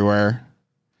pizza everywhere.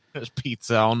 There's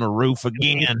pizza on the roof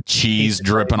again. Cheese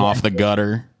dripping off the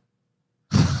gutter.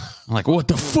 I'm like, what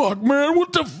the fuck, man?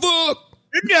 What the fuck?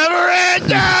 It never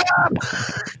ends up.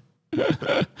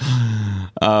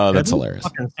 Oh, that's hilarious.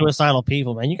 Fucking suicidal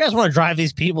people, man. You guys want to drive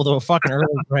these people to a fucking early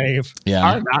grave. Yeah.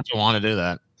 Hard not to want to do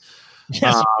that.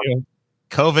 Yes,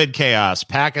 COVID chaos.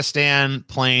 Pakistan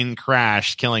plane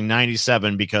crashed, killing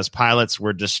 97 because pilots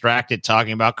were distracted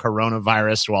talking about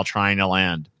coronavirus while trying to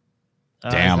land.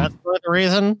 Damn. That's the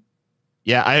reason?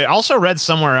 Yeah, I also read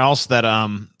somewhere else that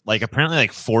apparently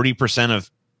 40% of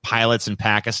pilots in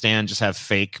Pakistan just have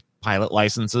fake pilot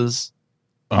licenses.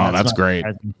 Oh, that's great.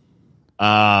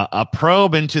 A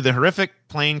probe into the horrific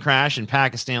plane crash in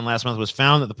Pakistan last month was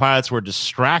found that the pilots were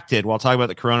distracted while talking about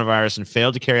the coronavirus and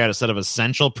failed to carry out a set of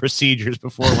essential procedures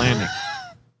before landing.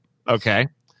 Okay.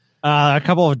 A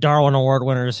couple of Darwin Award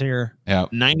winners here. Yeah.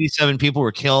 97 people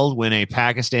were killed when a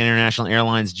Pakistan International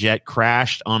Airlines jet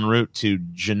crashed en route to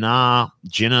Jinnah,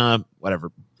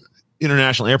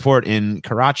 International Airport in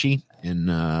Karachi on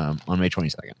May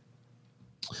 22nd.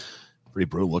 Pretty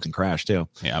brutal looking crash too.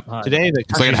 Yeah. Today,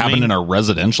 it's like it happened in a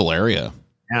residential area.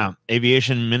 Yeah.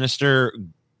 Aviation Minister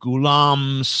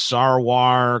Ghulam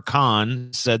Sarwar Khan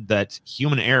said that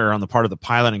human error on the part of the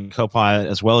pilot and co-pilot,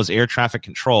 as well as air traffic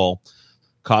control,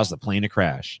 caused the plane to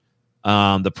crash.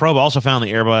 The probe also found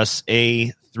the Airbus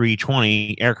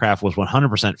A320 aircraft was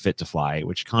 100% fit to fly,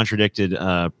 which contradicted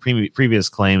previous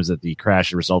claims that the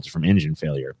crash had resulted from engine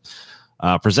failure.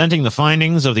 Presenting the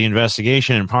findings of the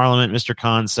investigation in Parliament, Mr.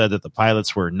 Khan said that the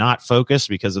pilots were not focused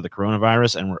because of the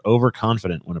coronavirus and were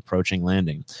overconfident when approaching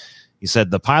landing. He said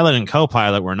the pilot and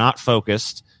co-pilot were not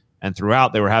focused, and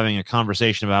throughout they were having a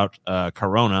conversation about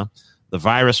corona. The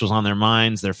virus was on their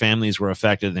minds, their families were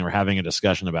affected, and they were having a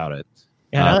discussion about it.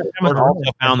 Yeah, the report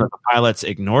also found that the pilots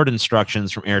ignored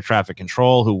instructions from air traffic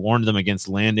control, who warned them against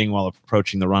landing while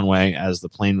approaching the runway as the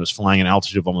plane was flying at an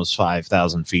altitude of almost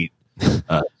 5,000 feet too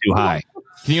high.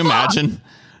 Can you imagine?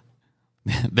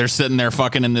 They're sitting there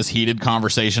fucking in this heated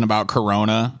conversation about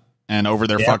corona, and over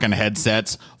their fucking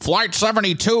headsets, Flight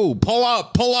 72, pull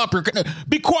up. You're gonna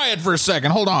be quiet for a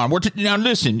second. Hold on. Now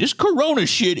listen, this corona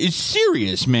shit is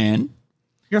serious, man.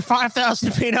 You're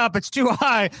 5,000 feet up. It's too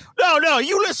high. No,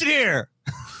 you listen here.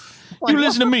 You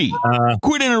listen to me.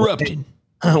 Quit interrupting.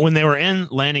 When they were in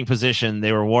landing position,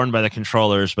 they were warned by the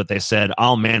controllers, but they said,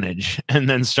 I'll manage, and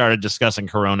then started discussing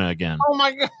corona again. Oh,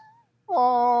 my God.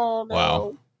 Oh, no.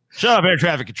 Wow. Shut up, air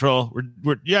traffic control.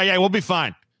 We'll be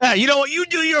fine. Hey, you know what? You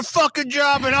do your fucking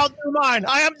job, and I'll do mine.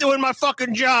 I am doing my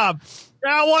fucking job.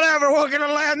 Now, whatever. We're going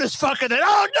to land this fucking thing.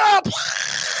 Oh, no.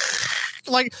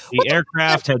 Like The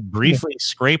aircraft had briefly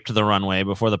scraped the runway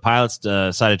before the pilots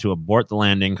decided to abort the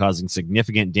landing, causing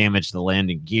significant damage to the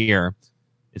landing gear.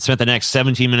 It spent the next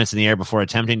 17 minutes in the air before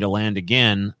attempting to land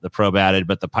again, the probe added,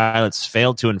 but the pilots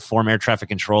failed to inform air traffic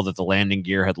control that the landing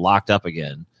gear had locked up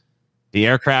again. The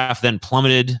aircraft then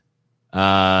plummeted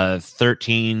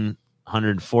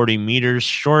 1,340 meters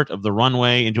short of the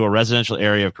runway into a residential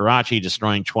area of Karachi,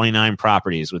 destroying 29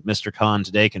 properties, with Mr. Khan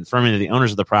today confirming that the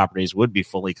owners of the properties would be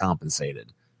fully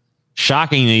compensated.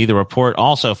 Shockingly, the report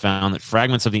also found that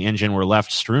fragments of the engine were left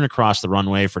strewn across the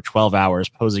runway for 12 hours,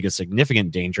 posing a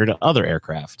significant danger to other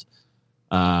aircraft.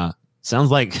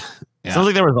 Sounds like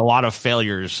there was a lot of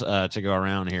failures to go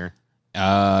around here.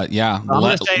 Yeah. I'm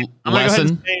going to go ahead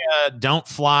and say don't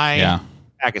fly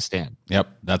Pakistan. Yep,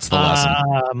 that's the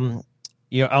lesson.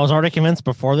 I was already convinced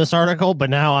before this article, but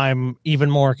now I'm even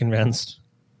more convinced.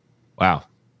 Wow.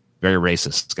 Very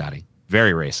racist, Scotty.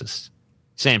 Very racist.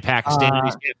 Saying Pakistan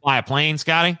can't fly a plane,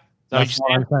 Scotty? That's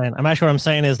what I'm saying. What I'm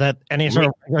saying is that any sort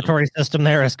of regulatory system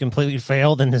there has completely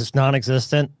failed and is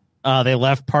non-existent. They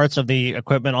left parts of the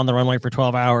equipment on the runway for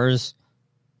 12 hours.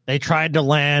 They tried to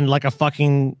land like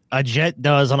a jet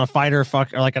does on a fighter or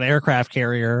like an aircraft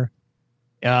carrier.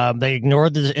 They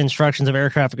ignored the instructions of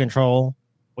air traffic control.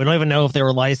 We don't even know if they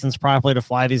were licensed properly to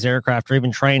fly these aircraft or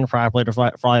even trained properly to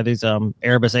fly these Airbus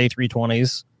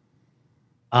A320s.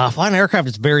 Flying an aircraft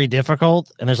is very difficult,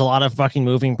 and there's a lot of fucking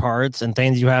moving parts and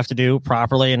things you have to do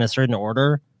properly in a certain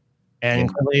order.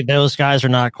 And clearly those guys are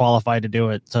not qualified to do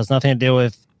it. So it's nothing to do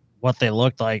with what they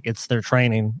looked like. It's their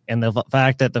training. And look,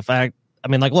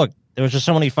 there was just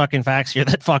so many fucking facts here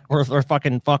that were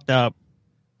fucking fucked up.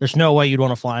 There's no way you'd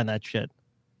want to fly in that shit.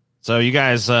 So you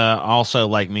guys also,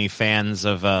 like me, fans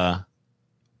of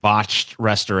botched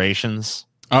restorations?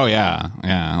 Oh, yeah.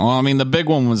 Well, I mean, the big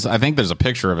one was, I think there's a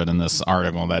picture of it in this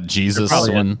article, that Jesus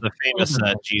one. The famous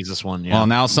Jesus one, yeah. Well,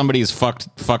 now somebody's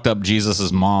fucked up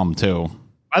Jesus's mom, too.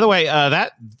 By the way,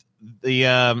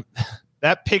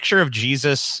 that picture of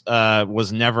Jesus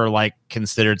was never, like,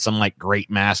 considered some, like, great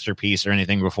masterpiece or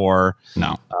anything before.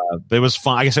 No. But it was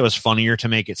fun. I guess it was funnier to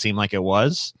make it seem like it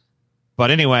was.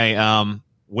 But anyway,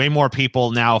 way more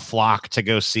people now flock to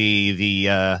go see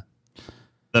the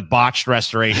botched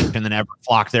restoration than ever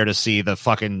flock there to see the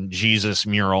fucking Jesus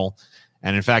mural.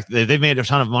 And in fact, they've made a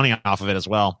ton of money off of it as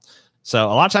well. So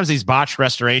a lot of times these botched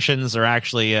restorations are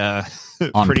actually on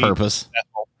purpose.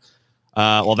 Successful.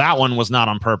 Well, that one was not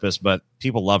on purpose, but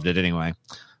people loved it anyway,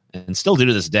 and still do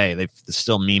to this day. They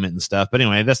still meme it and stuff. But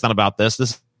anyway, that's not about this.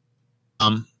 This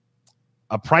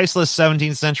a priceless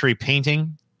 17th century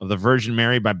painting of the Virgin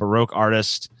Mary by Baroque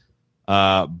artist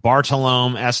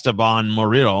Bartolome Esteban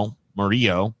Murillo.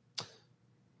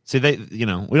 See,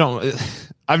 we don't.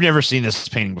 I've never seen this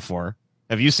painting before.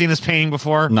 Have you seen this painting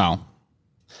before? No.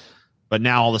 But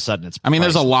now all of a sudden it's. I mean,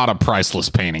 there's a lot of priceless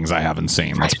paintings I haven't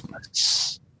seen.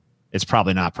 It's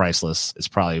probably not priceless. It's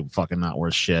probably fucking not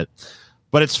worth shit.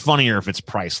 But it's funnier if it's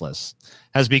priceless.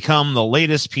 Has become the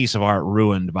latest piece of art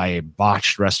ruined by a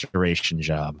botched restoration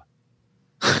job.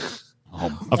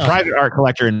 A private art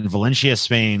collector in Valencia,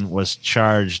 Spain, was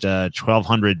charged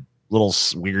 1,200 little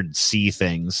weird sea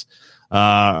things,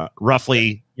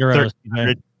 roughly Euros.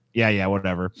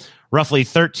 Whatever. Roughly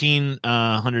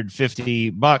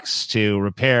 $1,350 to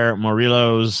repair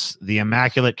Murillo's The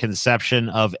Immaculate Conception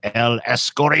of El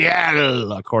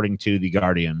Escorial, according to The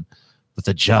Guardian. But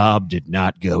the job did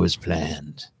not go as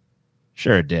planned.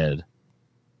 Sure it did.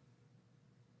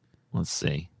 Let's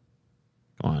see.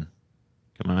 Come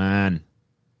on.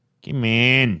 Come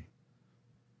in.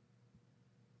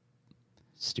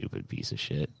 Stupid piece of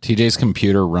shit. TJ's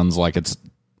computer runs like it's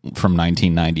from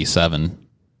 1997.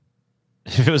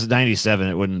 If it was 97,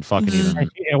 it wouldn't fucking even.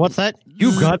 Yeah, what's that?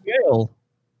 You got mail.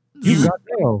 You got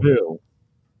mail.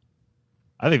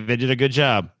 I think they did a good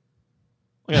job.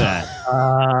 Look at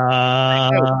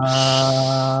that.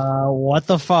 What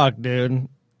the fuck, dude?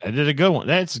 I did a good one.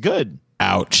 That's good.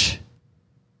 Ouch.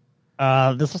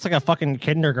 This looks like a fucking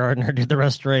kindergartner did the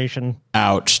restoration.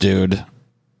 Ouch, dude.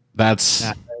 That's.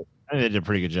 I think they did a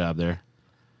pretty good job there.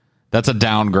 That's a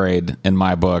downgrade in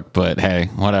my book, but hey,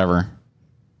 whatever.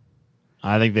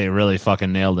 I think they really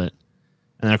fucking nailed it.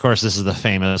 And then, of course, this is the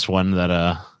famous one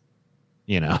that,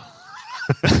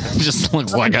 just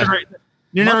looks like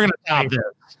you're never going to top this,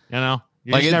 You're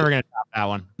never going to top that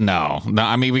one. No,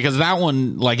 I mean, because that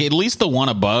one, like, at least the one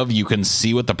above, you can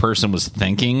see what the person was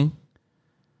thinking.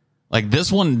 Like,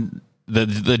 this one, the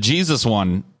Jesus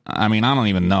one, I mean, I don't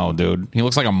even know, dude. He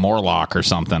looks like a Morlock or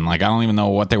something. Like, I don't even know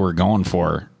what they were going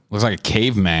for. Looks like a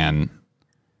caveman.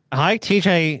 Hi,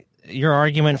 TJ. your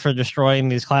argument for destroying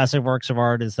these classic works of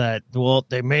art is that, well,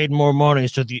 they made more money,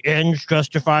 so the ends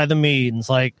justify the means.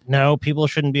 Like, no, people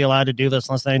shouldn't be allowed to do this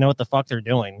unless they know what the fuck they're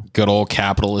doing. Good old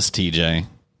capitalist TJ.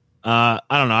 I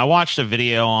don't know. I watched a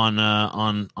video on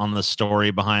the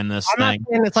story behind this thing. I'm not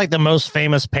saying it's like the most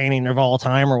famous painting of all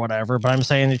time or whatever, but I'm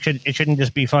saying it shouldn't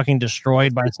just be fucking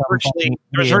destroyed by some.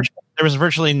 There was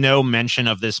virtually no mention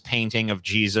of this painting of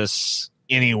Jesus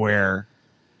anywhere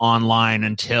online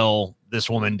until this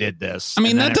woman did this. I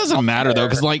mean, that doesn't matter though,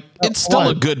 because like it's still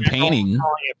a good painting.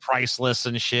 Priceless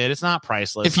and shit. It's not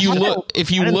priceless. If you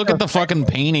look at the fucking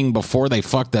painting before they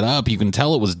fucked it up, you can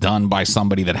tell it was done by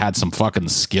somebody that had some fucking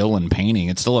skill in painting.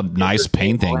 It's still a nice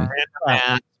painting.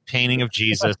 Painting of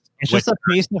Jesus. It's just a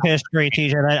piece of history,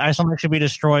 TJ. That I something should be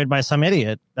destroyed by some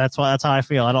idiot. That's how I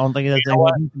feel. I don't think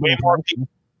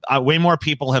that's way more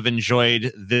people have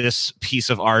enjoyed this piece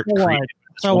of art.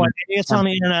 So what? Idiots on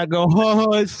the internet go,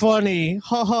 oh, it's funny.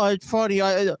 It's funny. You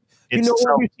know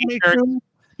what we make too?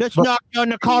 Let's knock down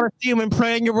the Coliseum and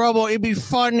play in your rubble. It'd be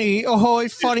funny. Oh,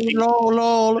 it's funny.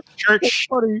 Lol.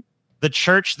 The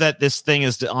church that this thing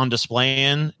is on display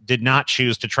in did not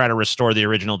choose to try to restore the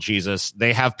original Jesus.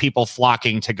 They have people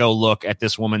flocking to go look at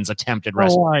this woman's attempted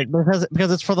restoration. Right,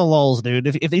 because it's for the lulz, dude.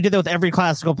 If they did that with every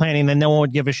classical painting, then no one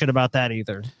would give a shit about that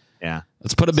either. Yeah.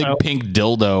 Let's put a big pink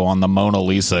dildo on the Mona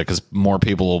Lisa because more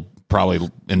people will probably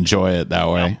enjoy it that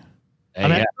way. I mean,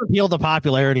 that's appeal to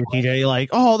popularity, TJ. Like,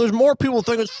 oh, there's more people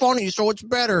think it's funny, so it's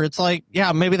better. It's like,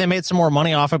 yeah, maybe they made some more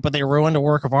money off it, but they ruined a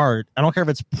work of art. I don't care if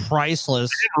it's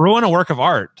priceless. They didn't ruin a work of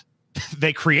art.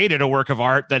 They created a work of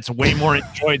art that's way more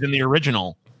enjoyed than the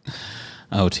original.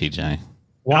 Oh, TJ.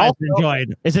 Why is it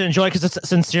enjoyed? Is it enjoyed because it's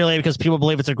sincerely because people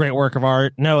believe it's a great work of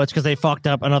art? No, it's because they fucked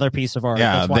up another piece of art.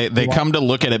 Yeah, they come to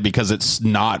look at it because it's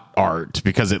not art,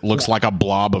 because it looks like a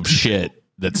blob of shit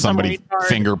that somebody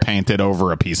finger painted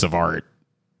over a piece of art.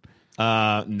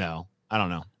 No, I don't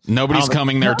know. Nobody's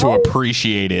coming there to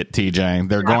appreciate it, TJ.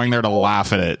 They're going there to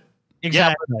laugh at it.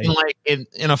 Exactly. Yeah, like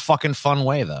in a fucking fun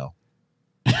way, though.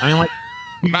 I mean,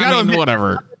 like,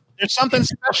 whatever. There's something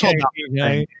special about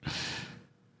it.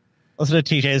 Listen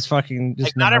to TJ's fucking.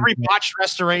 Like, not every botched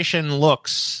restoration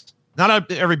looks.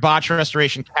 Not every botched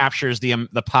restoration captures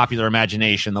the popular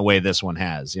imagination the way this one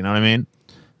has. You know what I mean?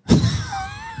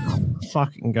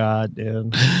 Fucking God,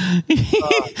 dude.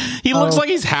 He looks like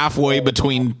he's halfway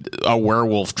between a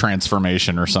werewolf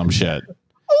transformation or some shit.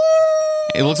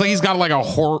 It looks like he's got like a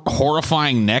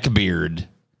horrifying neck beard.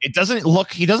 It doesn't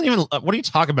look. He doesn't even. What are you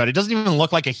talking about? It doesn't even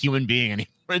look like a human being anymore.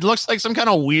 It looks like some kind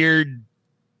of weird.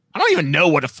 I don't even know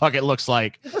what the fuck it looks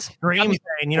like. It's a scream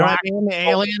thing, you know what I mean? The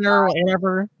alien or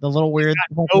whatever, the little weird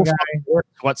no guy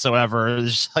whatsoever.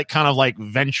 It's just like kind of like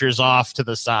ventures off to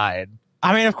the side.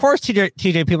 I mean, of course,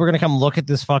 TJ, people are gonna come look at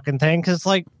this fucking thing because,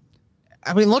 like,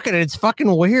 I mean, look at it. It's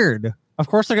fucking weird. Of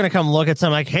course, they're gonna come look at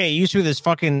something like, hey, it used to be this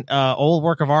fucking old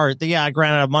work of art that, yeah,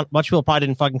 granted, much people probably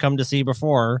didn't fucking come to see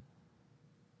before.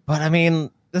 But I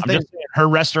mean, just saying, her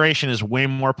restoration is way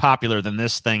more popular than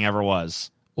this thing ever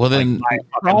was. Well, then,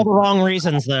 for all the wrong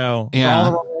reasons, though. Yeah. For all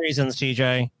the wrong reasons,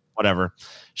 TJ. Whatever.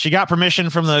 She got permission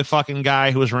from the fucking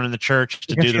guy who was running the church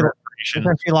to do the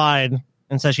restoration. She lied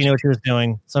and said she knew what she was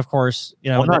doing. So, of course, you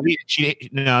know. Well,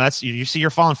 that's you see, you're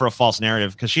falling for a false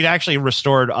narrative because she'd actually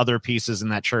restored other pieces in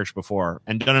that church before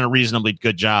and done a reasonably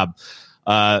good job.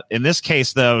 In this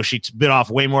case, though, she bit off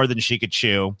way more than she could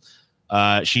chew.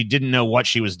 She didn't know what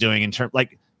she was doing in terms,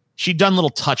 like, she'd done little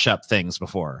touch-up things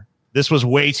before. This was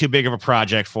way too big of a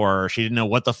project for her. She didn't know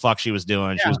what the fuck she was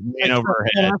doing. She was in over her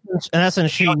head. In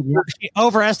essence, she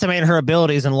overestimated her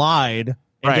abilities and lied.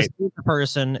 And right. Deceived the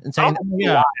person and saying,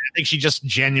 I think she just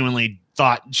genuinely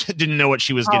didn't know what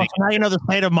she was getting. So now you know the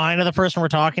state of mind of the person we're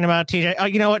talking about, TJ. Oh,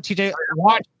 you know what, TJ?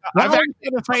 I've actually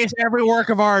going to face every work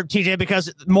of art, TJ,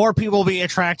 because more people will be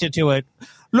attracted to it.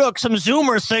 Look, some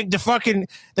Zoomers think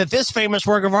that this famous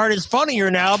work of art is funnier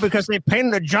now because they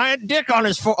painted a giant dick on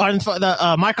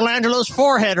Michelangelo's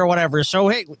forehead or whatever. So,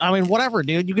 hey, I mean, whatever,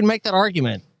 dude. You can make that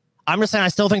argument. I'm just saying I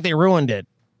still think they ruined it.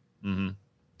 Mm-hmm.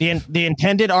 The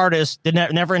intended artist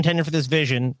never intended for this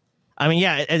vision. I mean,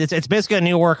 yeah, it's basically a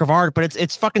new work of art, but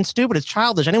it's fucking stupid. It's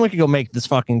childish. Anyone could go make this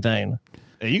fucking thing.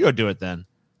 Yeah, you go do it then.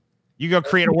 You go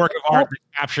create a work of art that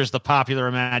captures the popular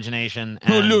imagination.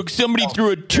 Oh, look! Somebody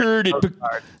threw a turd at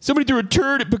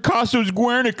Picasso's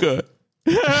Guernica.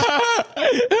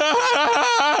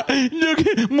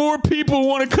 Look, more people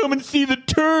want to come and see the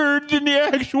turd than the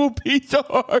actual piece of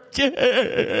art. Your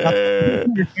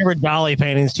favorite Dali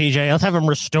paintings, TJ. Let's have them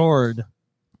restored.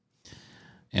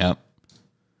 Yep.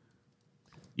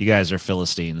 You guys are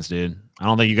Philistines, dude. I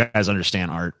don't think you guys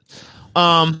understand art.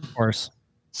 Of course.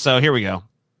 So here we go.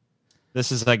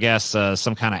 This is, I guess,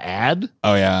 some kind of ad.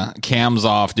 Oh yeah, cams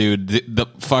off, dude. The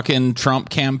fucking Trump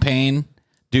campaign,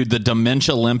 dude. The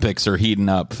Dementia Olympics are heating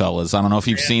up, fellas. I don't know if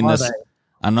you've seen this.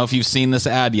 I don't know if you've seen this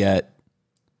ad yet.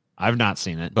 I've not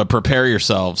seen it, but prepare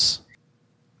yourselves.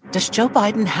 Does Joe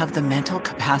Biden have the mental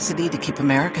capacity to keep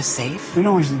America safe? We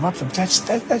always love them.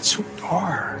 That's who we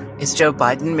are. Is Joe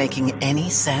Biden making any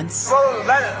sense? Well,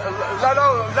 let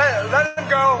him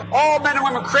go. All men and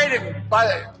women created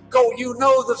by go. You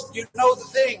know the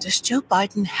thing. Does Joe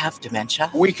Biden have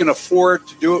dementia? We can afford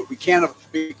to do it. We can't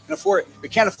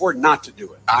afford not to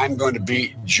do it. I'm going to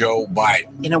beat Joe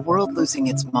Biden. In a world losing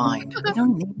its mind, we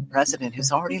don't need a president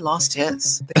who's already lost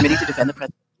his. The committee to defend the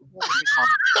president.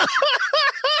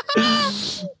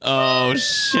 Oh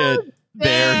shit!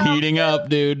 They're heating up,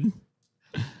 dude.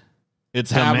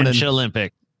 It's happening.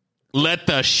 Olympic. Let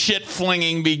the shit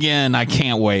flinging begin. I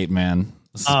can't wait, man.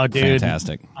 This is dude,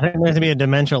 fantastic. I think there's gonna be a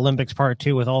Dementia Olympics Part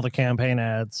 2 with all the campaign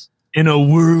ads. In a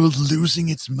world losing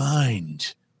its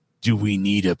mind, do we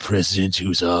need a president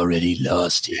who's already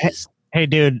lost his? Hey,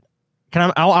 dude,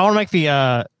 I want to make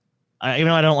the even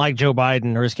though I don't like Joe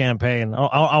Biden or his campaign,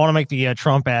 I want to make the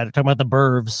Trump ad talking about the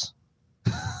Burvs.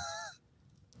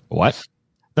 What?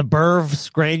 The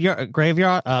Burvs graveyard?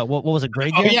 What was it?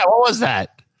 Graveyard? Oh yeah, what was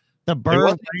that? The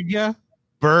Burv graveyard?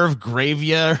 Burv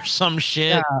graveyard or some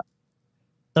shit.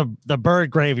 Yeah. The bird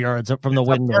graveyards from the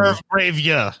windmills. Burv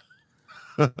graveyard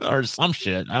or some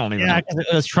shit. I don't even know. Yeah, because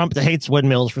it was Trump that hates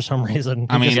windmills for some reason.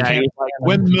 I mean,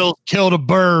 windmills kill the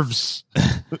Burvs.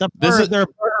 They're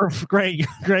Burv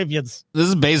graveyards. This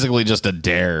is basically just a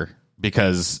dare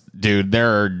because, dude,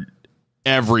 there are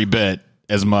every bit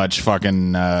as much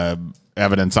fucking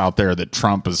evidence out there that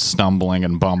Trump is stumbling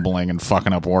and bumbling and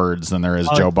fucking up words than there is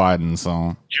Joe Biden.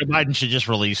 So Joe Biden should just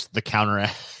release the counter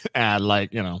ad,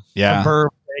 like, you know. Yeah.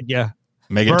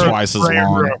 Make it twice as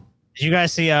long. Did you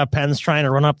guys see Pence trying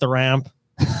to run up the ramp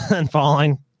and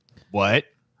falling? What?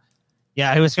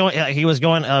 Yeah, he was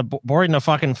going boarding a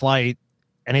fucking flight,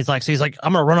 and he's like,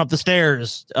 I'm gonna run up the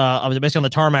stairs. I was basically on the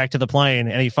tarmac to the plane,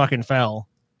 and he fucking fell.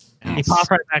 And he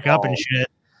popped right back up and shit.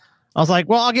 I was like,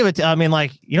 well, I'll give it to, I mean,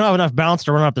 like, you don't have enough bounce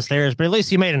to run up the stairs, but at least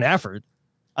you made an effort.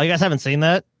 Oh, you guys haven't seen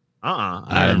that?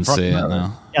 I didn't see it,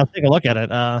 no. Yeah, take a look at it.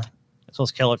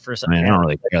 Let's kill it for a second. I mean, I don't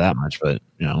really care that much, but,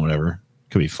 you know, whatever.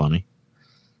 Could be funny.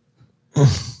 I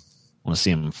want to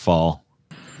see him fall.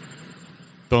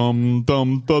 Dum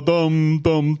dum da dum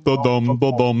dum da dum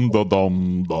da dum da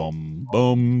dum dum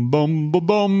dum dum da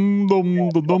dum dum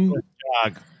da dum.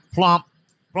 Plomp,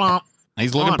 plomp.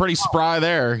 He's looking pretty spry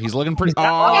there. He's looking pretty.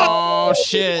 Oh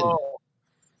shit!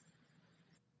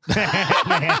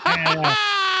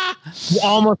 He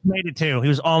almost made it too. He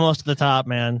was almost to the top,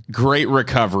 man. Great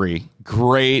recovery.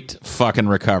 Great fucking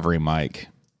recovery, Mike.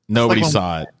 Nobody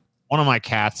saw it. One of my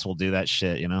cats will do that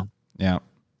shit, you know? Yeah.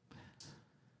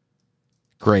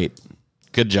 Great.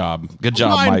 Good job. Good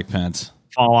job, Mike Pence.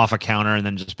 Fall off a counter and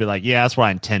then just be like, yeah, that's what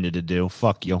I intended to do.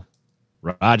 Fuck you.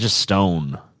 Roger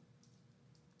Stone.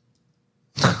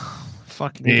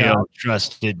 Fucking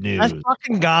trusted news. That's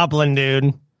fucking Goblin,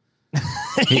 dude.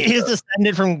 He's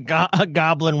descended from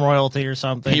Goblin royalty or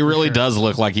something. He really does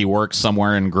look like he works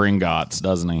somewhere in Gringotts,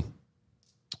 doesn't he?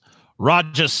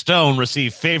 Roger Stone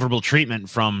received favorable treatment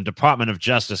from Department of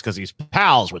Justice because he's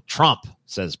pals with Trump,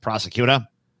 says prosecutor.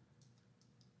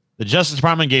 The Justice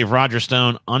Department gave Roger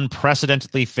Stone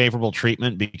unprecedentedly favorable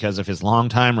treatment because of his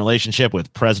longtime relationship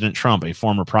with President Trump. A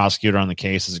former prosecutor on the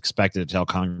case is expected to tell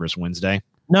Congress Wednesday.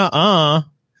 Nuh-uh.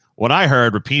 What I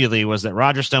heard repeatedly was that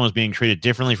Roger Stone was being treated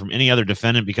differently from any other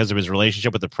defendant because of his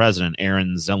relationship with the president,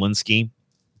 Aaron Zelensky.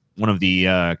 One of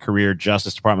the career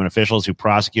Justice Department officials who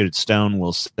prosecuted Stone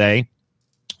will say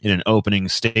in an opening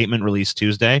statement released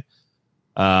Tuesday,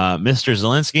 Mr.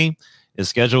 Zelensky is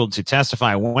scheduled to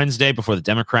testify Wednesday before the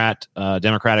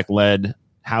Democratic-led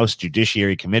House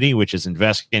Judiciary Committee, which is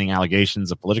investigating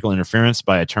allegations of political interference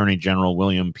by Attorney General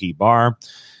William P. Barr,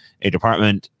 a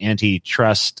department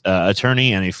antitrust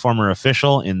attorney and a former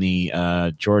official in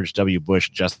the George W. Bush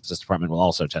Justice Department will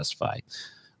also testify.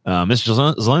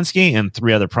 Mr. Zelensky and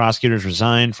 3 other prosecutors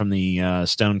resigned from the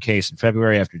Stone case in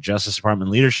February after Justice Department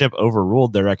leadership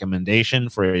overruled their recommendation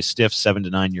for a stiff 7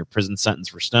 to 9 year prison sentence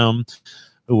for Stone,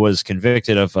 who was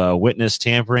convicted of witness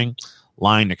tampering,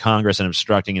 lying to Congress, and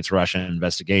obstructing its Russia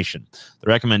investigation. The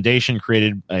recommendation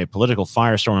created a political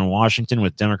firestorm in Washington,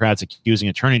 with Democrats accusing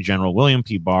Attorney General William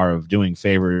P. Barr of doing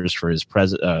favors for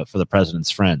for the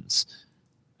president's friends.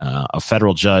 A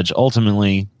federal judge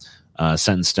ultimately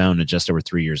sentenced Stone to just over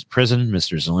 3 years in prison.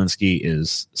 Mr. Zelensky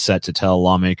is set to tell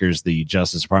lawmakers the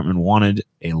Justice Department wanted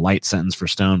a light sentence for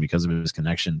Stone because of his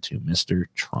connection to Mr.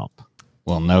 Trump.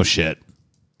 Well, no shit.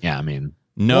 Yeah, I mean,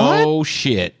 No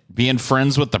shit. Being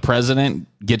friends with the president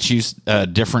gets you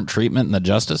different treatment in the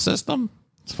justice system?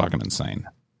 It's fucking insane.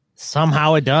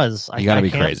 Somehow it does. You got to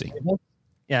be crazy.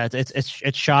 Yeah,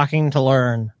 it's shocking to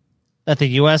learn that the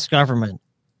U.S. government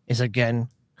is again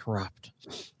corrupt.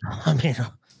 I mean,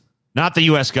 not the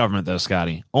U.S. government though,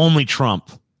 Scotty. Only Trump.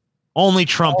 Only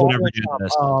Trump would ever do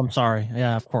this. Oh, I'm sorry.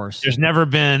 Yeah, of course. There's never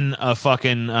been a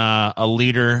fucking a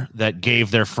leader that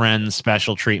gave their friends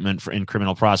special treatment in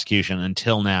criminal prosecution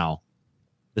until now.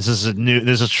 This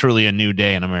is truly a new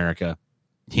day in America.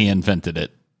 He invented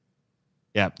it.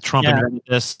 Yeah, Trump invented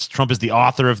this. Trump is the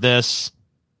author of this.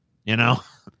 You know.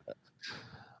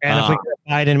 And if we get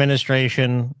a Biden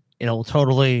administration, it'll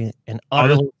totally and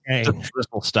utterly change. This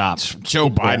will stop. Joe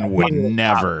Biden would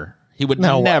never. He would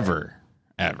never,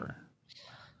 ever.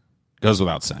 Goes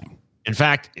without saying. In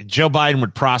fact, Joe Biden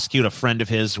would prosecute a friend of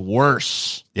his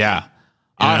worse. Yeah.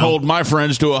 I hold my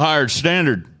friends to a higher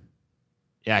standard.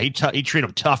 Yeah, he'd treat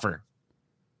them tougher.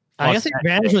 I guess the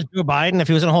advantage with Joe Biden, if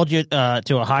he was going to hold you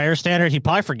to a higher standard, he'd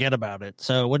probably forget about it.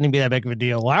 So it wouldn't be that big of a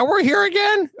deal. Why we're here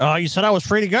again? Oh, you said I was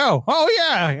free to go. Oh,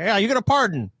 yeah. You get a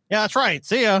pardon. Yeah, that's right.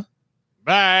 See ya.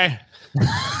 Bye.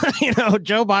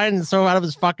 Joe Biden's so out of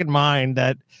his fucking mind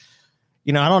that,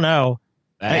 I don't know.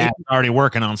 He's already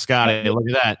working on Scotty. Look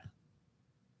at that.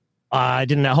 I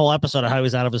did that whole episode of how he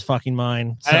was out of his fucking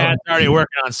mind. So. It's already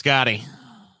working on Scotty.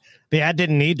 The ad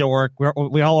didn't need to work.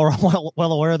 We all are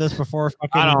well aware of this before.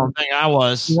 I don't think I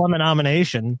was. He won the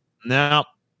nomination. No,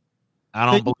 I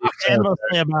don't believe so.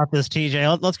 Say about this,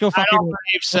 TJ. Let's go. Fucking, I don't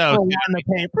believe so.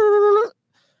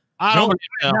 I don't believe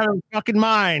so. Out of his fucking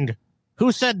mind.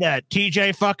 Who said that?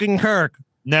 TJ fucking Kirk.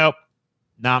 Nope,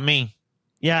 not me.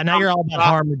 Yeah, now you're all about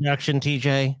harm reduction,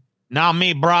 TJ. Not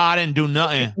me, bro. I didn't do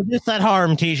nothing. Reduce that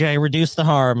harm, TJ. Reduce the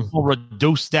harm. We'll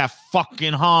reduce that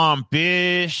fucking harm,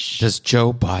 bitch. Does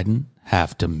Joe Biden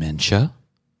have dementia?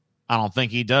 I don't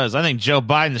think he does. I think Joe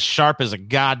Biden's sharp as a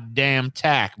goddamn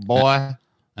tack, boy.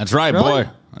 That's right, really? Boy.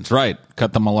 That's right.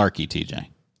 Cut the malarkey, TJ.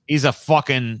 He's a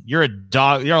fucking... You're a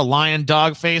dog. You're a lion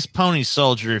dog face pony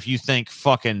soldier if you think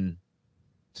fucking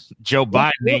Joe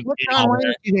Biden ain't...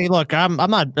 Look, I'm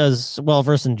not as well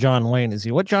versed in John Wayne as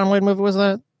you. What John Wayne movie was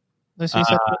that?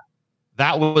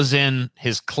 That was in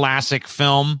his classic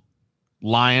film,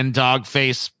 Lion Dog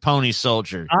Face Pony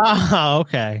Soldier. Oh,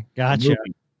 okay. Gotcha.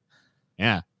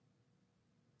 Yeah.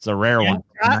 It's a rare one.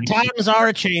 Times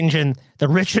are changing. The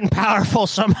rich and powerful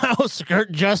somehow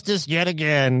skirt justice yet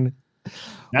again.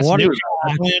 That's new.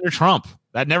 Under Trump.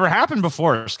 That never happened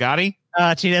before, Scotty.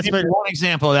 That's been one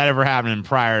example of that ever happening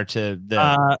prior to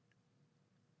the...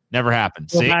 never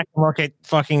happened. Go back and look at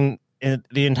fucking...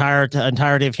 the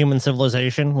entirety of human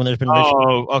civilization when there's been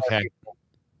okay.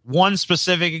 One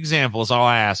specific example is all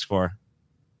I ask for.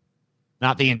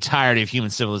 Not the entirety of human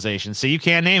civilization. So you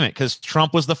can't name it because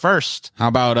Trump was the first. How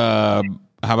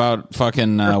about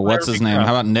fucking what's his name?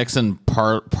 How about Nixon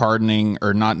pardoning,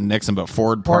 or not Nixon, but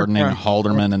Ford pardoning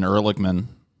Haldeman and Ehrlichman?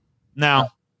 No,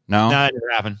 that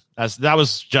didn't happen. That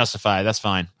was justified. That's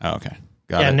fine. Oh, okay.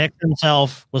 Got it. Nixon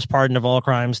himself was pardoned of all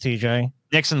crimes, TJ.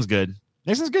 Nixon's good.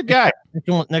 Nixon's a good guy.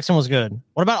 Nixon was good.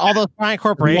 What about all those giant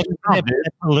corporations that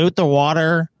pollute the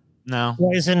water? No.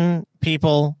 Poison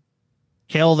people,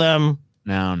 kill them.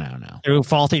 No. Through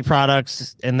faulty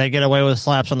products, and they get away with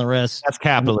slaps on the wrist. That's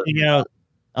capitalism.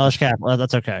 That's capitalism.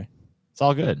 That's okay. It's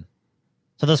all good.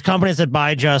 So those companies that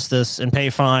buy justice and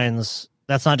pay fines,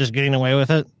 that's not just getting away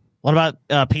with it. What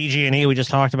about PG&E? We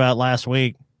just talked about last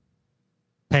week.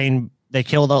 They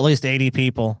killed at least 80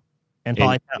 people, and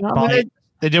probably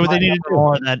they did what they needed to do.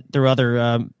 More that through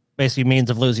other basically means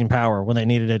of losing power when they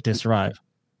needed it to survive.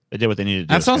 They did what they needed to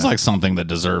do. That sounds like something that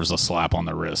deserves a slap on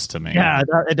the wrist to me. Yeah,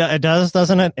 it does,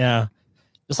 doesn't it? Yeah.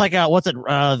 Just like,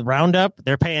 Roundup?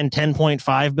 They're paying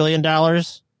 $10.5 billion to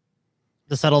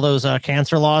settle those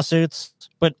cancer lawsuits,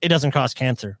 but it doesn't cost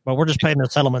cancer. But we're just paying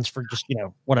those settlements for just,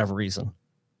 whatever reason.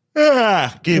 All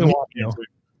right,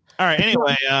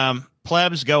 anyway,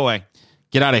 plebs, go away.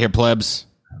 Get out of here, plebs.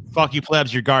 Fuck you,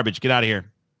 plebs. You're garbage. Get out of here.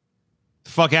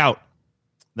 Fuck out.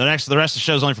 The rest of the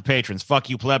show is only for patrons. Fuck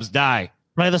you, plebs. Die.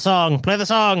 Play the song. Play the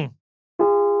song.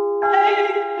 Hey,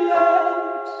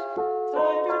 plebs,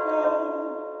 time to go.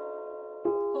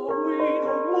 Oh, we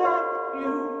don't want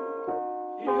you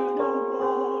here no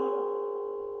more.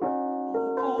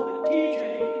 Call the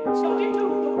TJ, something to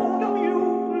the both of you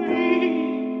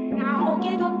leave. Now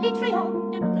get on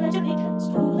Patreon and pledge allegiance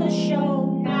to the show.